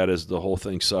as bad as the whole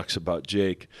thing sucks about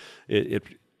Jake,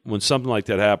 when something like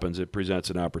that happens, it presents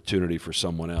an opportunity for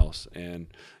someone else. And,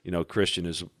 Christian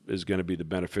is going to be the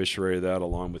beneficiary of that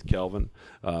along with Kelvin.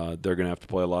 They're going to have to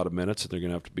play a lot of minutes, and they're going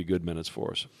to have to be good minutes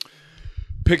for us.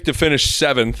 Picked to finish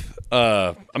 7th.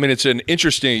 It's an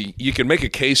interesting – you can make a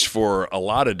case for a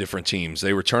lot of different teams.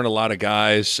 They return a lot of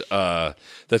guys.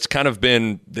 That's kind of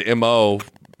been the MO.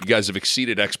 You guys have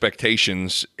exceeded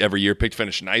expectations every year. Picked to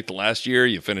finish 9th last year.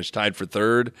 You finished tied for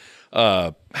 3rd.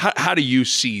 How do you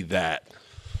see that?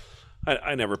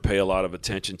 I never pay a lot of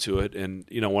attention to it, and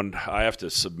when I have to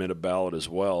submit a ballot as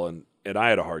well, and I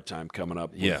had a hard time coming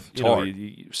up. It's hard.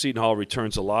 Seton Hall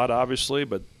returns a lot, obviously,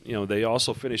 but they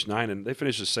also finished 9, and they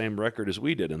finished the same record as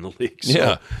we did in the league.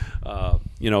 So,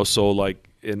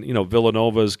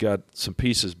 Villanova's got some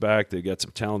pieces back. They got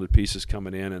some talented pieces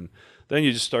coming in, and then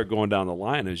you just start going down the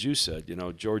line, as you said.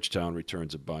 Georgetown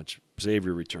returns a bunch,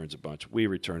 Xavier returns a bunch, we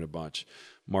return a bunch.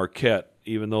 Marquette,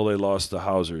 even though they lost the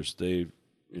Hausers, they.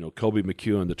 Kobe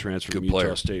McEwen, the transfer from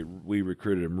Utah State, we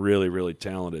recruited him, really, really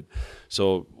talented.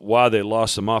 So while they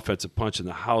lost some offensive punch in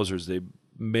the Hausers, they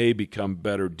may become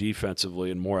better defensively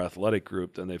and more athletic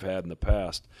group than they've had in the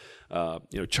past.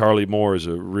 Charlie Moore is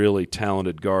a really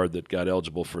talented guard that got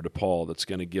eligible for DePaul that's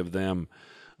going to give them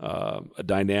a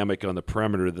dynamic on the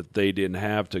perimeter that they didn't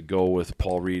have to go with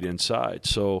Paul Reed inside.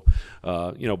 So,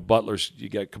 Butler's, you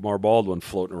got Kamar Baldwin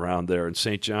floating around there, and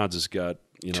St. John's has got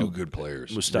 2 good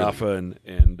players, Mustafa really.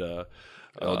 and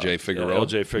LJ Figueroa.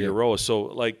 LJ Figueroa.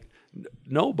 So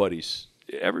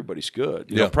everybody's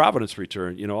good. Providence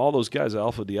returned. All those guys,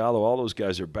 Alpha Diallo, all those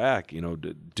guys are back.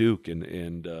 Duke and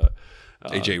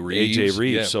AJ Reeves.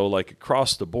 Yeah. So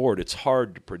across the board, it's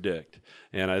hard to predict.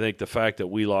 And I think the fact that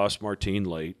we lost Martin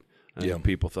late, I think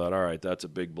people thought, all right, that's a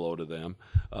big blow to them.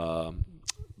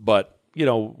 But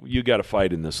you got to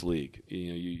fight in this league.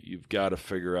 You've got to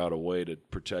figure out a way to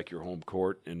protect your home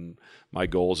court, and my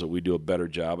goal is that we do a better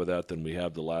job of that than we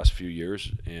have the last few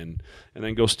years, and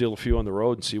then go steal a few on the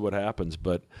road and see what happens.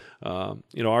 But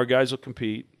our guys will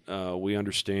compete. We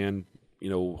understand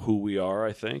who we are,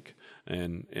 I think,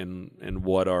 and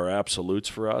what are absolutes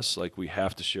for us. Like, we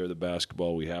have to share the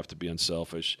basketball. We have to be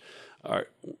unselfish.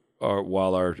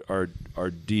 While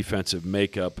our defensive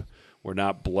makeup, we're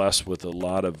not blessed with a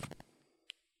lot of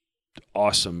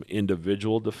awesome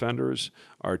individual defenders.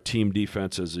 Our team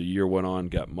defense, as the year went on,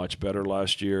 got much better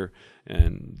last year,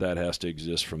 and that has to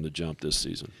exist from the jump this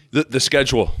season. The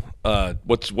schedule,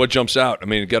 what jumps out? I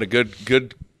mean, got a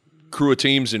good crew of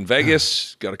teams in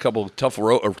Vegas. Got a couple tough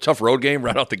road game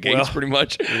right out the gates, pretty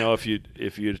much.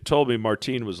 If you told me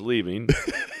Martine was leaving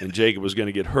and Jacob was going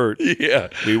to get hurt,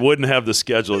 we wouldn't have the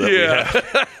schedule that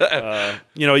we have.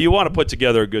 You want to put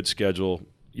together a good schedule.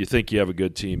 You think you have a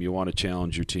good team. You want to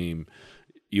challenge your team.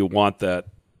 You want that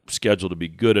schedule to be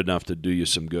good enough to do you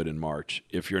some good in March.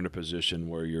 If you're in a position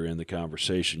where you're in the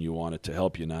conversation, you want it to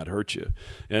help you, not hurt you.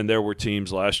 And there were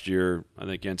teams last year, I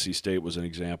think NC State was an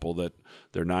example, that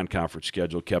their non-conference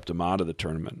schedule kept them out of the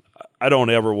tournament. I don't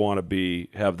ever want to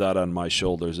have that on my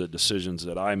shoulders, that decisions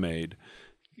that I made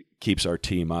keeps our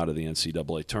team out of the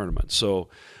NCAA tournament. So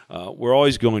we're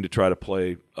always going to try to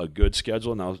play a good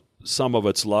schedule. Now, some of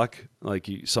it's luck. Like,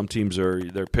 some teams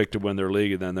they're picked to win their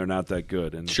league, and then they're not that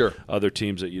good. And other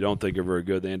teams that you don't think are very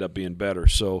good, they end up being better.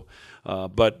 So,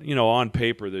 but on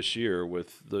paper this year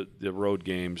with the road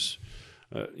games,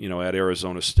 at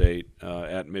Arizona State,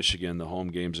 at Michigan, the home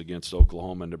games against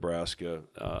Oklahoma and Nebraska,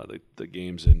 the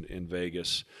games in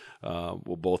Vegas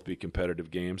will both be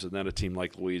competitive games. And then a team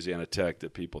like Louisiana Tech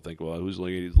that people think, well, who's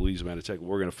Louisiana Tech?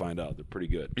 We're going to find out. They're pretty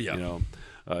good. Yeah.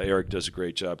 Eric does a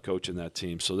great job coaching that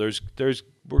team. So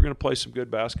we're going to play some good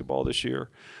basketball this year,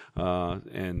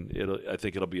 and I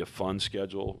think it'll be a fun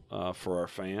schedule for our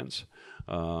fans.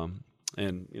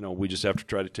 And we just have to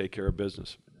try to take care of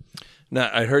business. Now,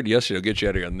 I heard yesterday, I'll get you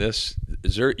out of here on this.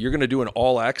 You're going to do an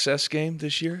all-access game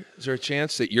this year? Is there a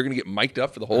chance that you're going to get mic'd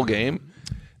up for the whole game?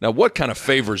 Now, what kind of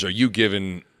favors are you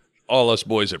giving all us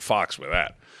boys at Fox with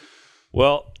that?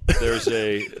 Well, there's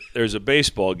a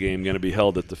baseball game going to be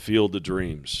held at the Field of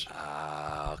Dreams.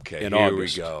 Okay. In Here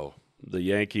August. We go. The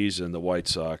Yankees and the White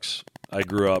Sox. I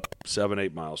grew up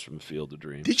 7-8 miles from the Field of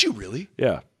Dreams. Did you really?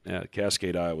 Yeah.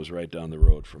 Cascade, Iowa was right down the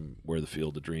road from where the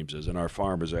Field of Dreams is, and our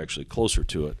farm is actually closer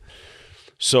to it.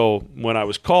 So when I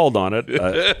was called on it,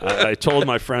 I told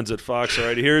my friends at Fox, all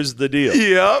right, here's the deal.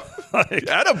 Yep.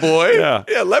 Attaboy.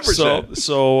 Yeah, leverage that.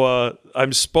 So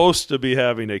I'm supposed to be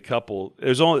having a couple.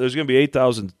 There's going to be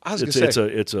 8,000.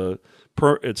 It's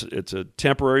a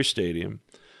temporary stadium.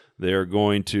 They're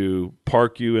going to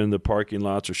park you in the parking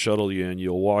lots or shuttle you in.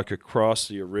 You'll walk across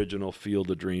the original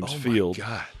Field of Dreams field. Oh, my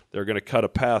God. They're going to cut a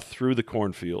path through the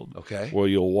cornfield. Okay. Where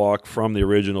you'll walk from the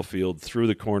original field through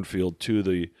the cornfield to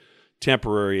the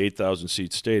temporary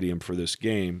 8,000-seat stadium for this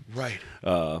game. Right.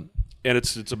 And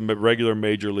it's a regular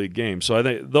major league game. So I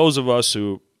think those of us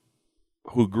who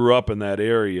grew up in that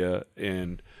area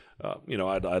and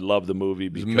I love the movie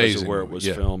because of where it was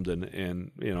filmed,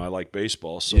 and I like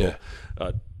baseball. So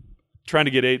trying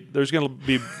to get there's going to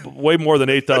be way more than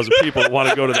 8,000 people that want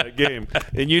to go to that game,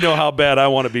 and you know how bad I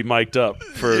want to be mic'd up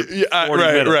for 40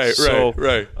 minutes.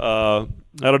 Right. I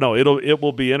don't know. It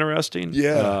will be interesting.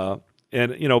 Yeah.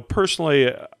 And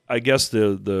personally, I guess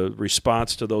the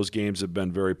response to those games have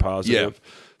been very positive. Yeah.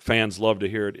 Fans love to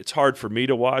hear it. It's hard for me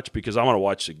to watch because I want to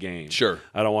watch the game. Sure.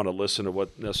 I don't want to listen to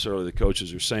what necessarily the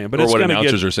coaches are saying. But or what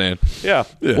announcers are saying. Yeah.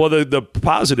 Well, the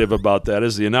positive about that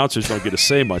is the announcers don't get to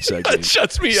say much that game. It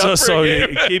shuts me up for a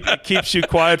game. It keeps you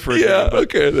quiet for a game. But,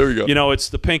 okay, there we go. It's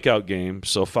the pink out game.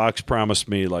 So Fox promised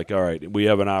me, all right, we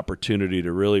have an opportunity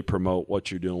to really promote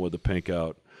what you're doing with the pink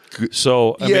out.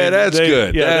 So that's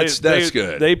good. Yeah, that's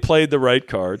good. They played the right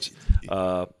cards,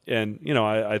 and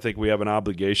I think we have an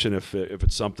obligation if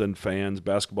it's something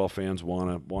basketball fans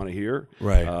want to hear.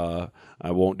 Right.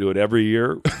 I won't do it every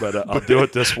year, but I'll do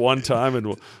it this one time,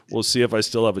 and we'll see if I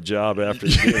still have a job after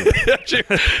the game.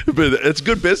 But it's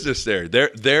good business there.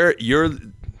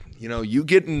 You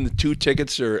getting 2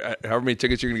 tickets or however many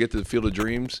tickets you're going to get to the Field of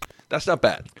Dreams. That's not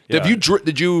bad. Yeah.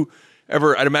 Did you?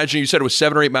 I'd imagine you said it was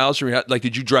 7 or 8 miles from your house. Like,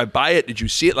 did you drive by it? Did you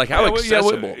see it? Like, how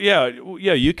accessible? Yeah.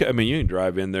 You can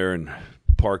drive in there and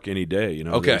park any day.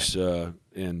 Okay.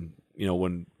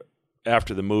 When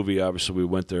after the movie, obviously we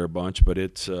went there a bunch, but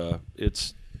it's cool,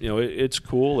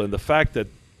 and the fact that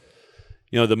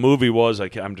the movie was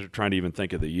I'm trying to even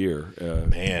think of the year.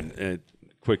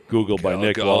 quick Google by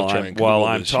Nick I'll try and Google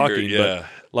I'm this talking. here, yeah. But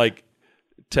like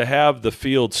to have the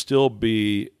field still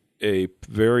be a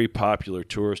very popular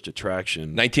tourist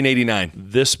attraction 1989.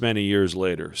 this many years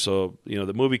later. So,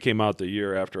 the movie came out the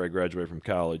year after I graduated from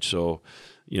college. So,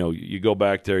 you go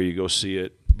back there, you go see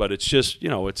it, but it's just,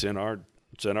 it's in our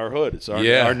hood. It's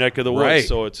our neck of the woods. Right.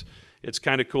 So it's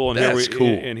kind of cool. And That's cool.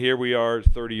 And here we are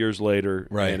 30 years later,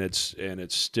 Right. and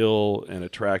it's still an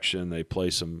attraction. They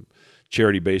play some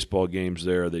charity baseball games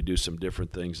there. They do some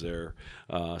different things there.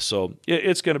 So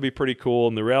it's going to be pretty cool.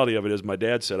 And the reality of it is, my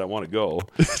dad said, I want to go.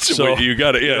 So you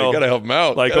got to help him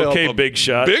out. Like, okay, Big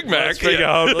Shot. Big Mac. Let's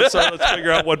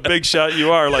figure out what Big Shot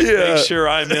you are. Like, make sure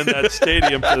I'm in that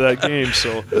stadium for that game.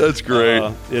 So that's great.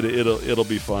 It'll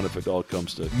be fun if it all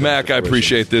comes to Mac, I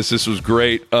appreciate this. This was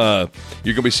great. You're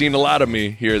going to be seeing a lot of me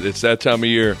here. It's that time of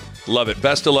year. Love it.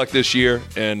 Best of luck this year,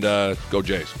 and go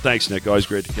Jays. Thanks, Nick. Always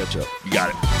great to catch up. You got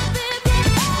it.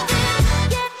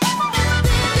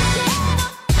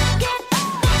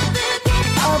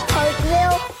 A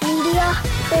Parkville Media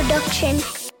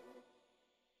Production.